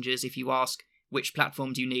southbound passengers, if you ask which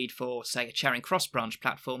platform do you need for, say, a Charing Cross branch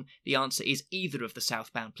platform? The answer is either of the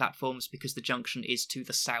southbound platforms, because the junction is to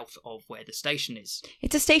the south of where the station is.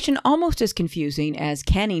 It's a station almost as confusing as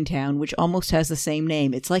Camden Town, which almost has the same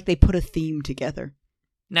name. It's like they put a theme together.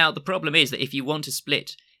 Now, the problem is that if you want to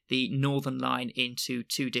split the Northern Line into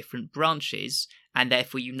two different branches, and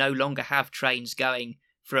therefore you no longer have trains going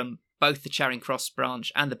from both the Charing Cross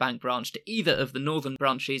branch and the Bank branch to either of the northern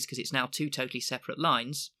branches, because it's now two totally separate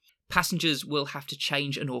lines, passengers will have to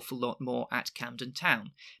change an awful lot more at Camden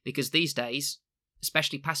Town, because these days,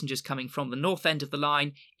 especially passengers coming from the north end of the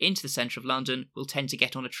line into the centre of London, will tend to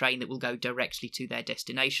get on a train that will go directly to their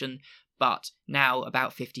destination, but now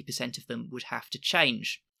about 50% of them would have to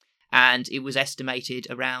change. And it was estimated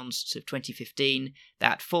around sort of 2015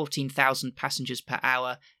 that 14,000 passengers per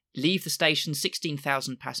hour leave the station,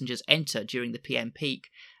 16,000 passengers enter during the PM peak,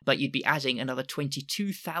 but you'd be adding another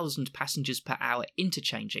 22,000 passengers per hour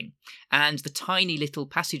interchanging. And the tiny little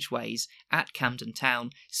passageways at Camden Town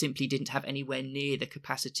simply didn't have anywhere near the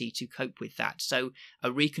capacity to cope with that. So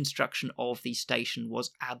a reconstruction of the station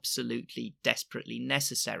was absolutely desperately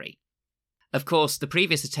necessary. Of course, the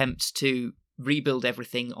previous attempt to rebuild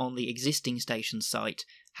everything on the existing station site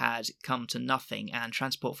had come to nothing, and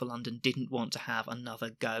Transport for London didn't want to have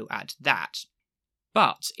another go at that.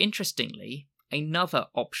 But, interestingly, another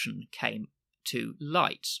option came to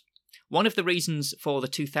light. One of the reasons for the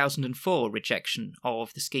 2004 rejection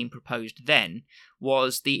of the scheme proposed then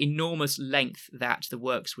was the enormous length that the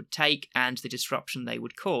works would take and the disruption they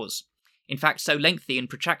would cause. In fact, so lengthy and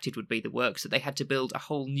protracted would be the works that they had to build a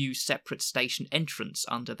whole new separate station entrance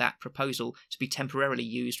under that proposal to be temporarily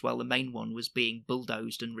used while the main one was being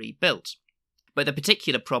bulldozed and rebuilt. But the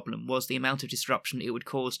particular problem was the amount of disruption it would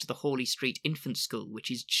cause to the Hawley Street Infant School, which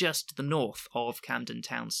is just to the north of Camden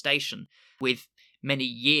Town Station, with many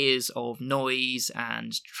years of noise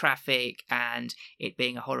and traffic, and it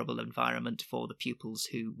being a horrible environment for the pupils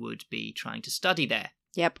who would be trying to study there.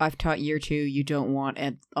 Yep, I've taught year 2. You don't want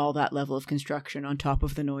all that level of construction on top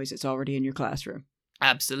of the noise that's already in your classroom.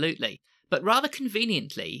 Absolutely. But rather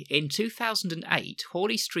conveniently, in 2008,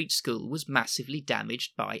 Hawley Street School was massively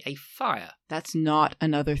damaged by a fire. That's not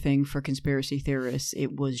another thing for conspiracy theorists.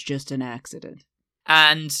 It was just an accident.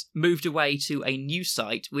 And moved away to a new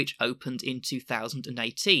site which opened in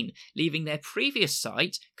 2018, leaving their previous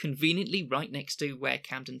site, conveniently right next to where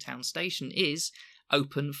Camden Town Station is,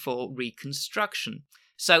 open for reconstruction.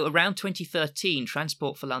 So around 2013,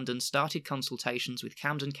 Transport for London started consultations with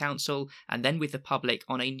Camden Council and then with the public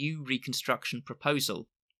on a new reconstruction proposal.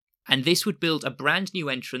 And this would build a brand new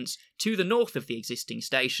entrance to the north of the existing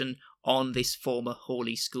station on this former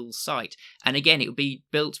Hawley School site. And again, it would be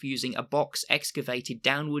built using a box excavated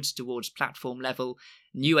downwards towards platform level,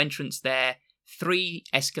 new entrance there, 3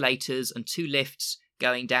 escalators and 2 lifts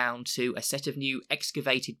going down to a set of new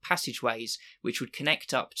excavated passageways which would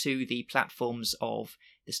connect up to the platforms of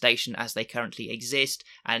the station as they currently exist,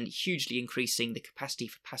 and hugely increasing the capacity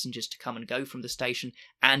for passengers to come and go from the station,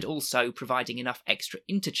 and also providing enough extra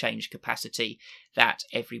interchange capacity that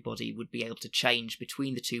everybody would be able to change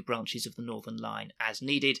between the two branches of the Northern Line as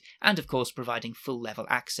needed, and of course providing full level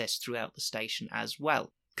access throughout the station as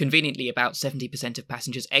well. Conveniently, about 70% of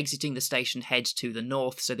passengers exiting the station head to the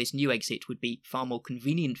north, so this new exit would be far more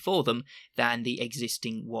convenient for them than the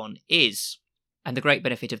existing one is. And the great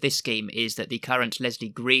benefit of this scheme is that the current Leslie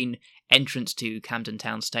Green entrance to Camden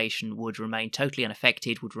Town Station would remain totally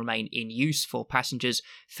unaffected, would remain in use for passengers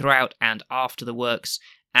throughout and after the works,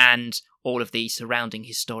 and all of the surrounding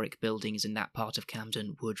historic buildings in that part of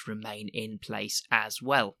Camden would remain in place as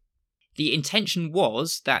well. The intention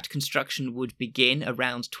was that construction would begin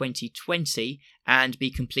around 2020 and be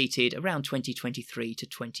completed around 2023 to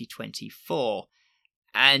 2024.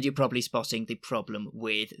 And you're probably spotting the problem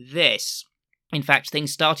with this. In fact,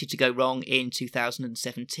 things started to go wrong in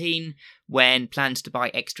 2017 when plans to buy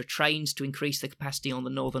extra trains to increase the capacity on the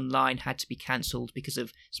Northern Line had to be cancelled because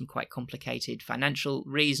of some quite complicated financial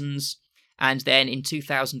reasons. And then in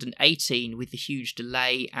 2018, with the huge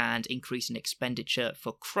delay and increase in expenditure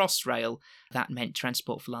for Crossrail, that meant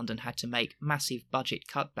Transport for London had to make massive budget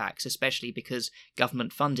cutbacks, especially because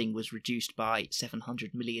government funding was reduced by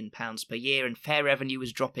 £700 million per year and fare revenue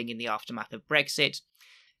was dropping in the aftermath of Brexit.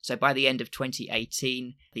 So by the end of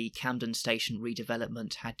 2018, the Camden Station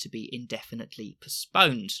redevelopment had to be indefinitely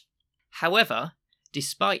postponed. However,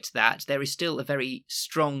 despite that, there is still a very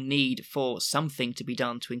strong need for something to be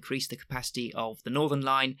done to increase the capacity of the Northern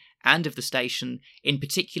Line and of the station, in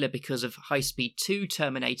particular because of High Speed 2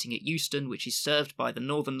 terminating at Euston, which is served by the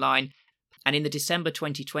Northern Line. And in the December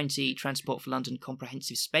 2020 Transport for London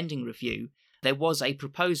Comprehensive Spending Review, there was a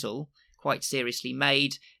proposal, quite seriously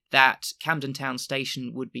made, that Camden Town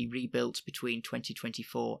station would be rebuilt between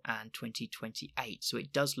 2024 and 2028. So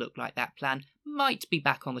it does look like that plan might be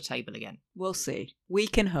back on the table again. We'll see. We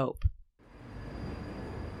can hope.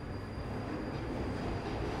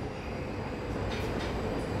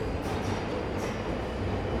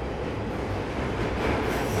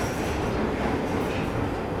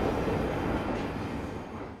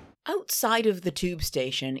 Outside of the tube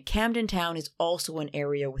station, Camden Town is also an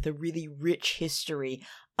area with a really rich history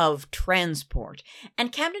of transport.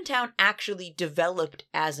 And Camden Town actually developed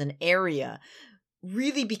as an area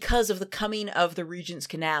really because of the coming of the Regent's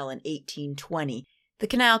Canal in 1820. The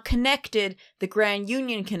canal connected the Grand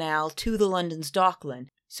Union Canal to the London's Dockland.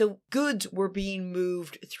 So goods were being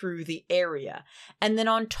moved through the area. And then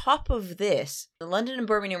on top of this, the London and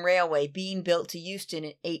Birmingham Railway being built to Euston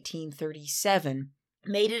in 1837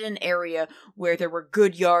 made it an area where there were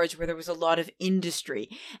good yards, where there was a lot of industry.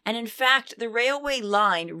 And in fact, the railway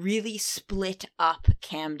line really split up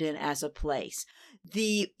Camden as a place.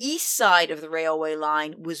 The east side of the railway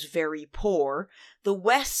line was very poor. The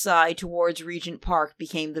west side towards Regent Park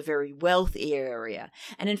became the very wealthy area.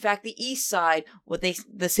 And in fact, the east side,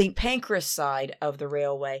 the St. Pancras side of the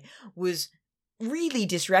railway, was really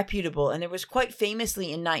disreputable, and there was quite famously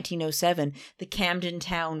in 1907 the Camden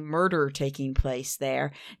Town murder taking place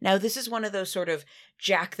there. Now, this is one of those sort of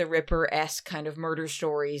Jack the Ripper-esque kind of murder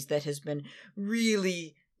stories that has been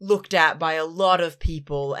really looked at by a lot of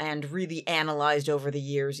people and really analyzed over the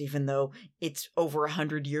years, even though it's over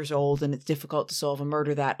 100 years old and it's difficult to solve a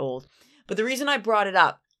murder that old. But the reason I brought it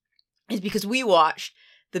up is because we watched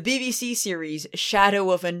the BBC series Shadow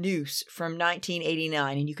of a Noose from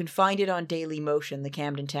 1989, and you can find it on Daily Motion, the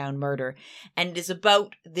Camden Town murder, and it is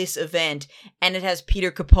about this event, and it has Peter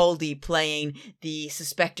Capaldi playing the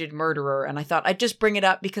suspected murderer, and I thought I'd just bring it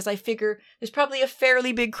up because I figure there's probably a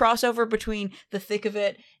fairly big crossover between the thick of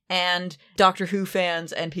it and Doctor Who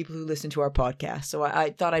fans and people who listen to our podcast, so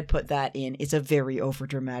I thought I'd put that in. It's a very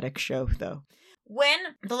overdramatic show, though. When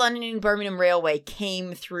the London and Birmingham Railway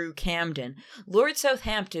came through Camden, Lord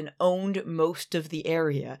Southampton owned most of the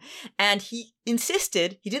area, and he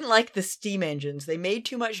insisted, he didn't like the steam engines, they made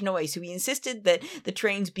too much noise, so he insisted that the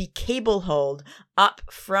trains be cable-hauled up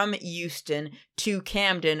from Euston to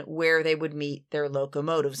Camden where they would meet their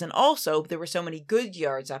locomotives. And also, there were so many goods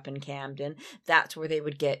yards up in Camden, that's where they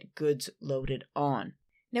would get goods loaded on.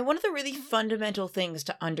 Now, one of the really fundamental things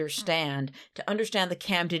to understand the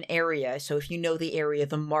Camden area, so if you know the area,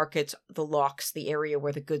 the markets, the locks, the area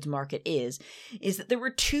where the goods market is that there were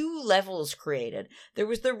two levels created. There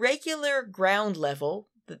was the regular ground level,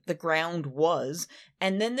 that the ground was,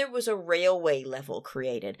 and then there was a railway level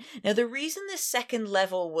created. Now, the reason this second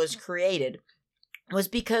level was created was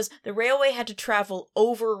because the railway had to travel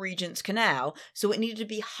over Regent's Canal, so it needed to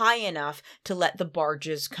be high enough to let the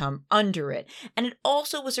barges come under it. And it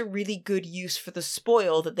also was a really good use for the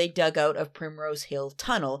spoil that they dug out of Primrose Hill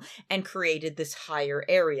Tunnel and created this higher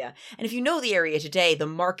area. And if you know the area today, the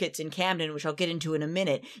markets in Camden, which I'll get into in a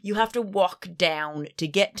minute, you have to walk down to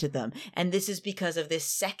get to them. And this is because of this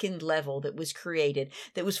second level that was created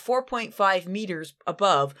that was 4.5 meters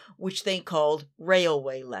above, which they called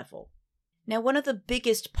railway level. Now, one of the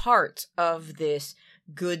biggest parts of this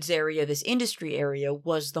goods area, this industry area,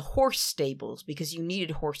 was the horse stables, because you needed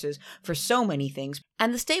horses for so many things.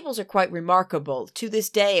 And the stables are quite remarkable. To this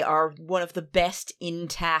day, are one of the best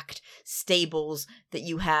intact stables that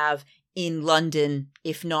you have in London,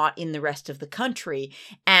 if not in the rest of the country,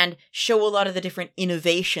 and show a lot of the different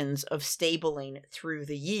innovations of stabling through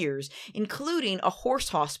the years, including a horse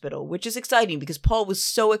hospital, which is exciting because Paul was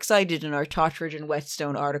so excited in our Tottridge and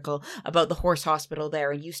Whetstone article about the horse hospital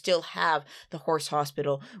there, and you still have the horse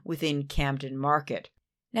hospital within Camden Market.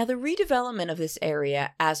 Now, the redevelopment of this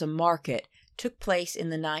area as a market took place in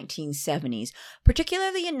the 1970s,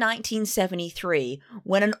 particularly in 1973,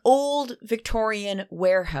 when an old Victorian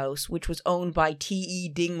warehouse, which was owned by T.E.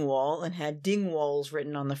 Dingwall and had Dingwalls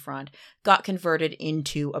written on the front, got converted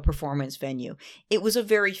into a performance venue. It was a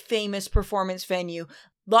very famous performance venue.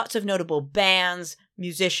 Lots of notable bands,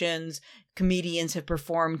 musicians, comedians have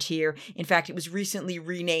performed here. In fact, it was recently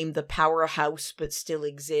renamed the Powerhouse, but still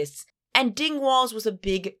exists. And Dingwalls was a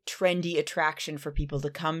big, trendy attraction for people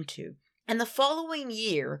to come to. And the following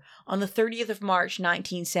year, on the 30th of March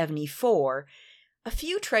 1974, a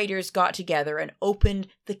few traders got together and opened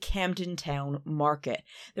the Camden Town Market.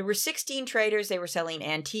 There were 16 traders. They were selling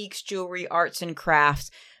antiques, jewelry, arts and crafts.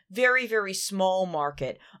 Very, very small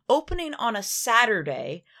market. Opening on a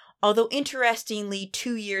Saturday, although interestingly,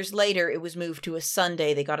 2 years later, it was moved to a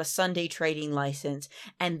Sunday. They got a Sunday trading license,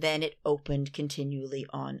 and then it opened continually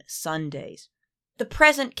on Sundays. The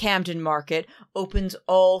present Camden Market opens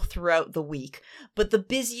all throughout the week, but the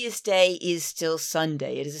busiest day is still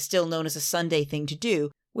Sunday. It is still known as a Sunday thing to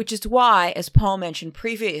do, which is why, as Paul mentioned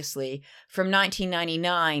previously, from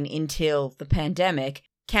 1999 until the pandemic,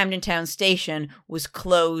 Camden Town Station was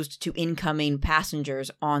closed to incoming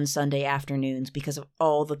passengers on Sunday afternoons because of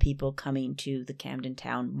all the people coming to the Camden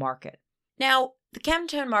Town Market. Now, the Camden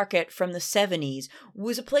Town Market from the 70s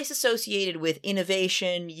was a place associated with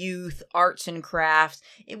innovation, youth, arts and crafts.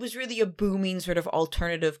 It was really a booming sort of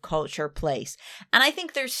alternative culture place. And I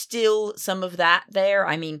think there's still some of that there.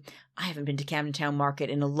 I mean, I haven't been to Camden Town Market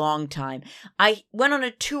in a long time. I went on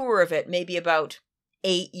a tour of it maybe about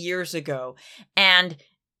 8 years ago, and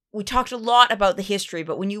we talked a lot about the history,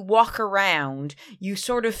 but when you walk around, you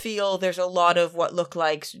sort of feel there's a lot of what look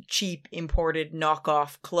like cheap imported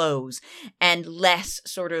knockoff clothes and less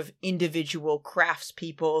sort of individual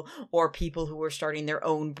craftspeople or people who are starting their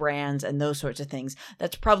own brands and those sorts of things.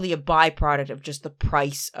 That's probably a byproduct of just the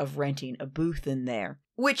price of renting a booth in there.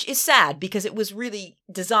 Which is sad because it was really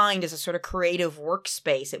designed as a sort of creative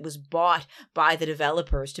workspace. It was bought by the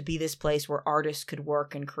developers to be this place where artists could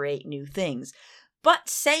work and create new things. But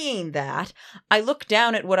saying that, I look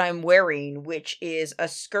down at what I'm wearing, which is a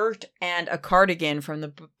skirt and a cardigan from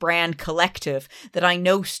the brand Collective that I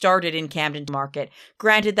know started in Camden Market.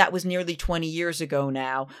 Granted, that was nearly 20 years ago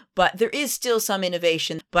now, but there is still some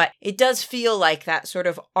innovation. But it does feel like that sort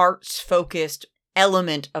of arts-focused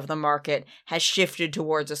element of the market has shifted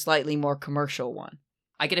towards a slightly more commercial one.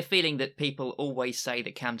 I get a feeling that people always say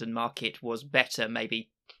that Camden Market was better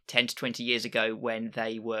maybe 10 to 20 years ago when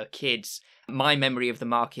they were kids. My memory of the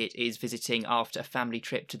market is visiting after a family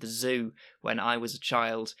trip to the zoo when I was a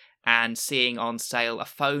child and seeing on sale a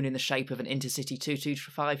phone in the shape of an Intercity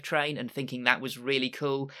 225 train and thinking that was really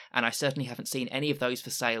cool. And I certainly haven't seen any of those for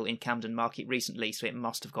sale in Camden Market recently, so it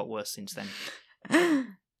must have got worse since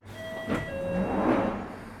then.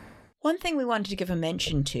 One thing we wanted to give a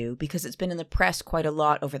mention to, because it's been in the press quite a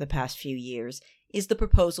lot over the past few years, is the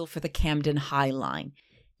proposal for the Camden High Line.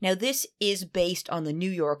 Now, this is based on the New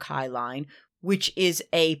York High Line, which is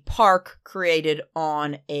a park created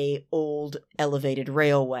on an old elevated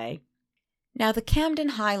railway. Now, the Camden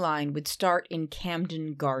High Line would start in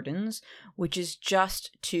Camden Gardens, which is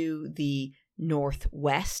just to the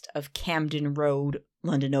northwest of Camden Road,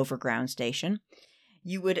 London Overground Station.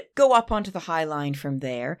 You would go up onto the High Line from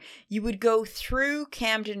there. You would go through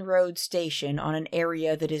Camden Road Station on an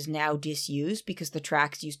area that is now disused because the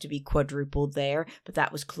tracks used to be quadrupled there, but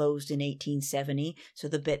that was closed in 1870, so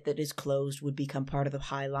the bit that is closed would become part of the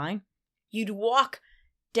High Line. You'd walk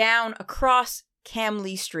down across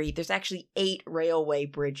Camley Street. There's actually 8 railway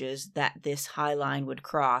bridges that this High Line would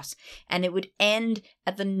cross, and it would end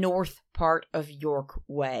at the north part of York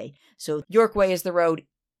Way. So York Way is the road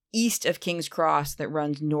east of King's Cross that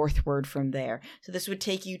runs northward from there. So this would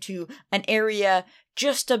take you to an area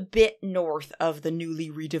just a bit north of the newly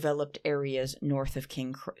redeveloped areas north of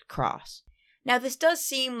King's Cross. Now, this does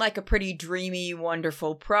seem like a pretty dreamy,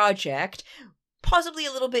 wonderful project, possibly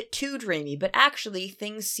a little bit too dreamy, but actually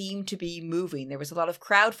things seem to be moving. There was a lot of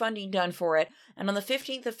crowdfunding done for it, and on the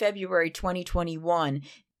 15th of February 2021,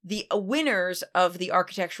 the winners of the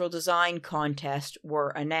architectural design contest were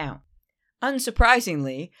announced.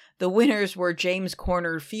 Unsurprisingly, the winners were James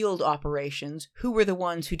Corner Field Operations, who were the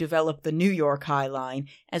ones who developed the New York High Line,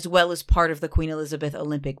 as well as part of the Queen Elizabeth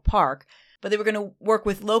Olympic Park. But they were going to work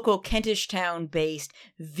with local Kentish Town-based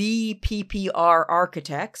VPPR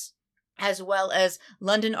architects, as well as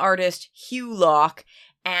London artist Hugh Locke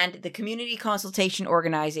and the community consultation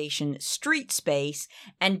organization Street Space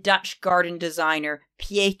and Dutch garden designer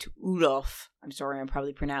Piet Ulof. I'm sorry, I'm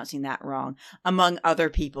probably pronouncing that wrong, among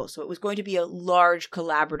other people. So it was going to be a large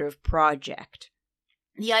collaborative project.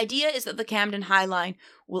 The idea is that the Camden High Line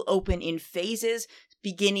will open in phases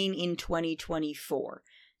beginning in 2024.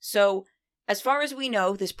 So as far as we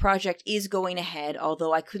know, this project is going ahead,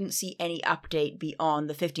 although I couldn't see any update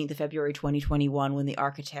beyond the 15th of February 2021 when the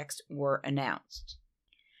architects were announced.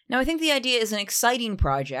 Now, I think the idea is an exciting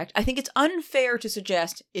project. I think it's unfair to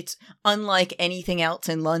suggest it's unlike anything else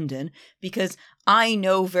in London, because I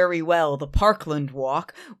know very well the Parkland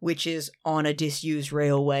Walk, which is on a disused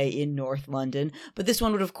railway in North London, but this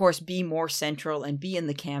one would, of course, be more central and be in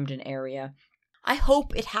the Camden area. I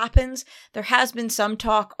hope it happens. There has been some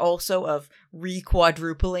talk also of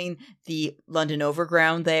re-quadrupling the London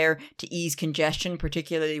Overground there to ease congestion,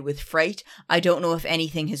 particularly with freight. I don't know if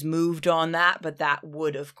anything has moved on that, but that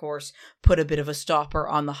would, of course, put a bit of a stopper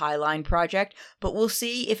on the High Line project. But we'll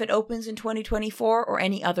see if it opens in 2024 or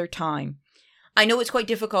any other time. I know it's quite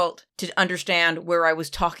difficult to understand where I was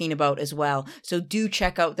talking about as well, so do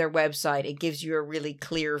check out their website. It gives you a really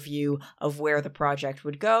clear view of where the project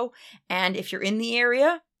would go. And if you're in the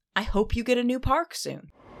area, I hope you get a new park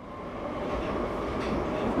soon.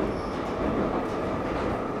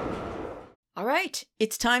 All right,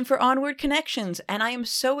 it's time for Onward Connections, and I am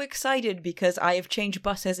so excited because I have changed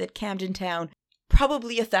buses at Camden Town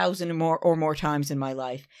probably 1,000 or more times in my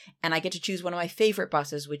life, and I get to choose one of my favorite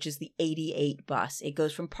buses, which is the 88 bus. It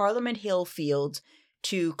goes from Parliament Hill Fields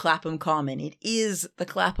to Clapham Common. It is the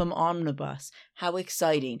Clapham Omnibus. How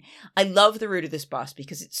exciting. I love the route of this bus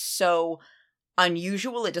because it's so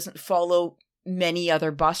unusual. It doesn't follow many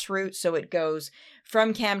other bus routes, so it goes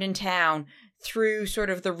from Camden Town through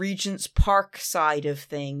sort of the Regent's Park side of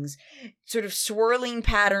things, sort of swirling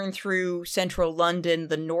pattern through central London,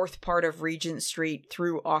 the north part of Regent Street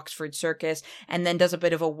through Oxford Circus, and then does a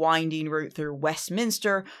bit of a winding route through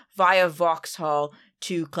Westminster via Vauxhall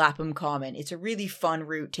to Clapham Common. It's a really fun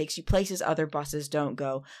route, takes you places other buses don't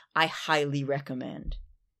go. I highly recommend.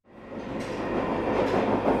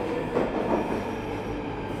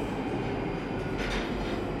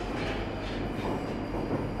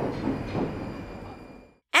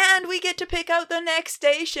 And we get to pick out the next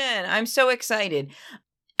station. I'm so excited.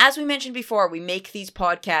 As we mentioned before, we make these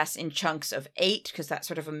podcasts in chunks of 8 because that's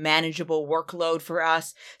sort of a manageable workload for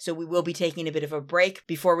us. So we will be taking a bit of a break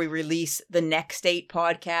before we release the next 8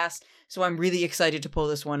 podcasts. So I'm really excited to pull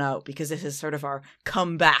this one out because this is sort of our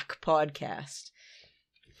comeback podcast.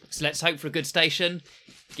 So let's hope for a good station.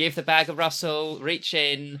 Give the bag a rustle. Reach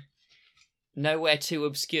in. Nowhere too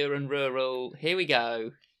obscure and rural. Here we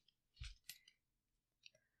go.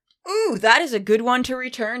 Ooh, that is a good one to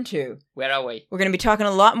return to. Where are we? We're going to be talking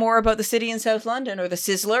a lot more about the city in South London, or the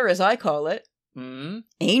Sizzler, as I call it.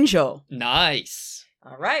 Angel. Nice.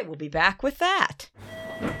 All right, we'll be back with that.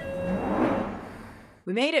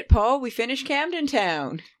 We made it, Paul. We finished Camden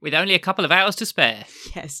Town. With only a couple of hours to spare.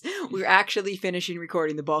 Yes, we're actually finishing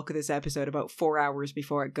recording the bulk of this episode about 4 hours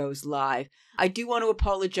before it goes live. I do want to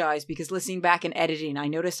apologize because listening back and editing, I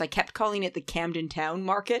noticed I kept calling it the Camden Town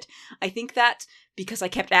Market. I think that's because I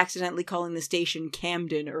kept accidentally calling the station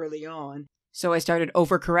Camden early on. So I started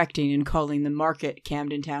overcorrecting and calling the market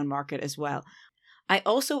Camden Town Market as well. I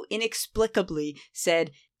also inexplicably said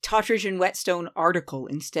Totteridge and Whetstone article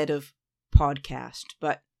instead of podcast,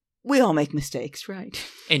 but we all make mistakes, right?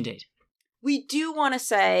 Indeed. We do want to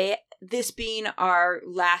say, this being our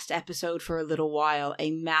last episode for a little while,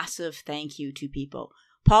 a massive thank you to people.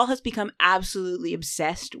 Paul has become absolutely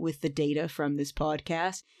obsessed with the data from this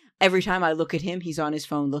podcast. Every time I look at him, he's on his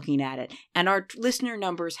phone looking at it. And our listener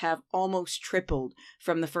numbers have almost tripled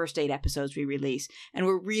from the first 8 episodes we released. And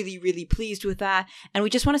we're really, really pleased with that. And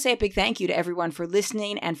we just want to say a big thank you to everyone for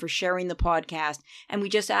listening and for sharing the podcast. And we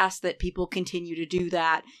just ask that people continue to do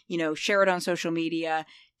that. You know, share it on social media.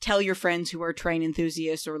 Tell your friends who are train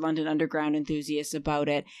enthusiasts or London Underground enthusiasts about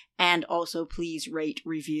it. And also please rate,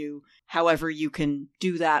 review, however you can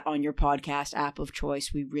do that on your podcast app of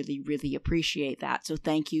choice. We really, really appreciate that. So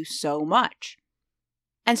thank you so much.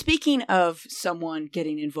 And speaking of someone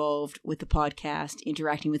getting involved with the podcast,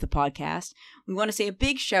 interacting with the podcast, we want to say a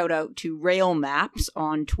big shout out to Rail Maps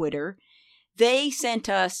on Twitter. They sent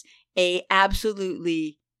us a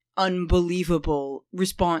absolutely unbelievable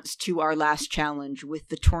response to our last challenge with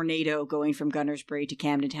the tornado going from Gunnersbury to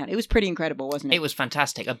Camden Town. It was pretty incredible, wasn't it? It was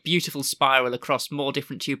fantastic. A beautiful spiral across more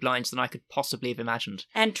different tube lines than I could possibly have imagined.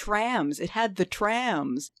 And trams. It had the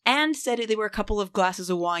trams. And said they were a couple of glasses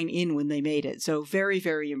of wine in when they made it. So very,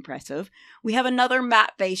 very impressive. We have another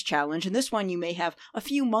map-based challenge, and this one you may have a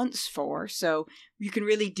few months for, so you can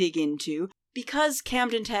really dig into. Because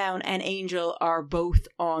Camden Town and Angel are both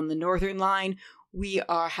on the Northern Line, we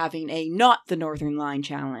are having a not the Northern Line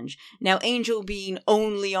challenge. Now, Angel being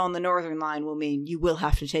only on the Northern Line will mean you will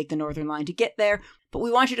have to take the Northern Line to get there, but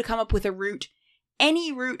we want you to come up with a route,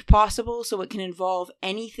 any route possible, so it can involve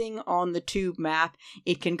anything on the tube map.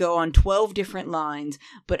 It can go on 12 different lines,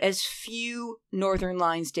 but as few Northern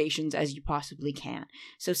Line stations as you possibly can.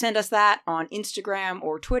 So send us that on Instagram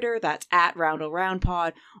or Twitter, that's at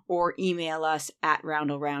roundleroundpod, or email us at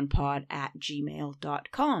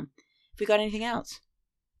roundleroundpod@gmail.com. Have we got anything else?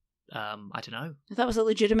 I don't know. That was a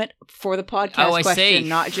legitimate for the podcast question, see.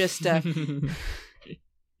 not just... I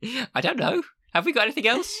don't know. Have we got anything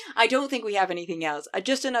else? I don't think we have anything else.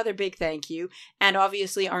 Just another big thank you. And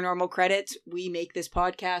obviously our normal credits. We make this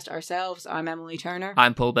podcast ourselves. I'm Emily Turner.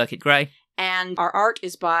 I'm Paul Burkett-Gray. And our art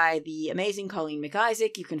is by the amazing Colleen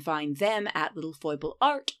McIsaac. You can find them at Little Foible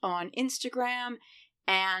Art on Instagram.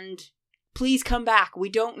 And please come back. We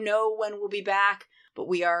don't know when we'll be back. but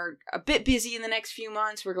we are a bit busy in the next few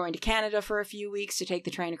months. We're going to Canada for a few weeks to take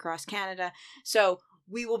the train across Canada. So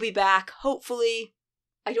we will be back, hopefully.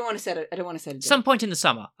 I don't want to set a date. Some point in the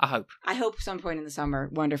summer, I hope. I hope some point in the summer.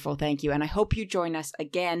 Wonderful, thank you. And I hope you join us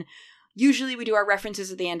again. Usually we do our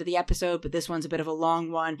references at the end of the episode, but this one's a bit of a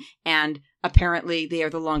long one, and apparently they are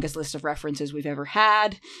the longest list of references we've ever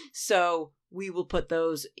had. So we will put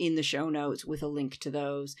those in the show notes with a link to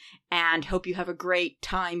those, and hope you have a great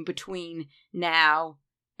time between now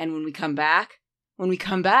and when we come back. When we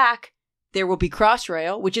come back, there will be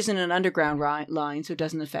Crossrail, which isn't an underground line, so it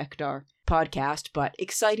doesn't affect our podcast, but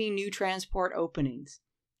exciting new transport openings.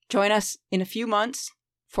 Join us in a few months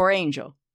for Angel.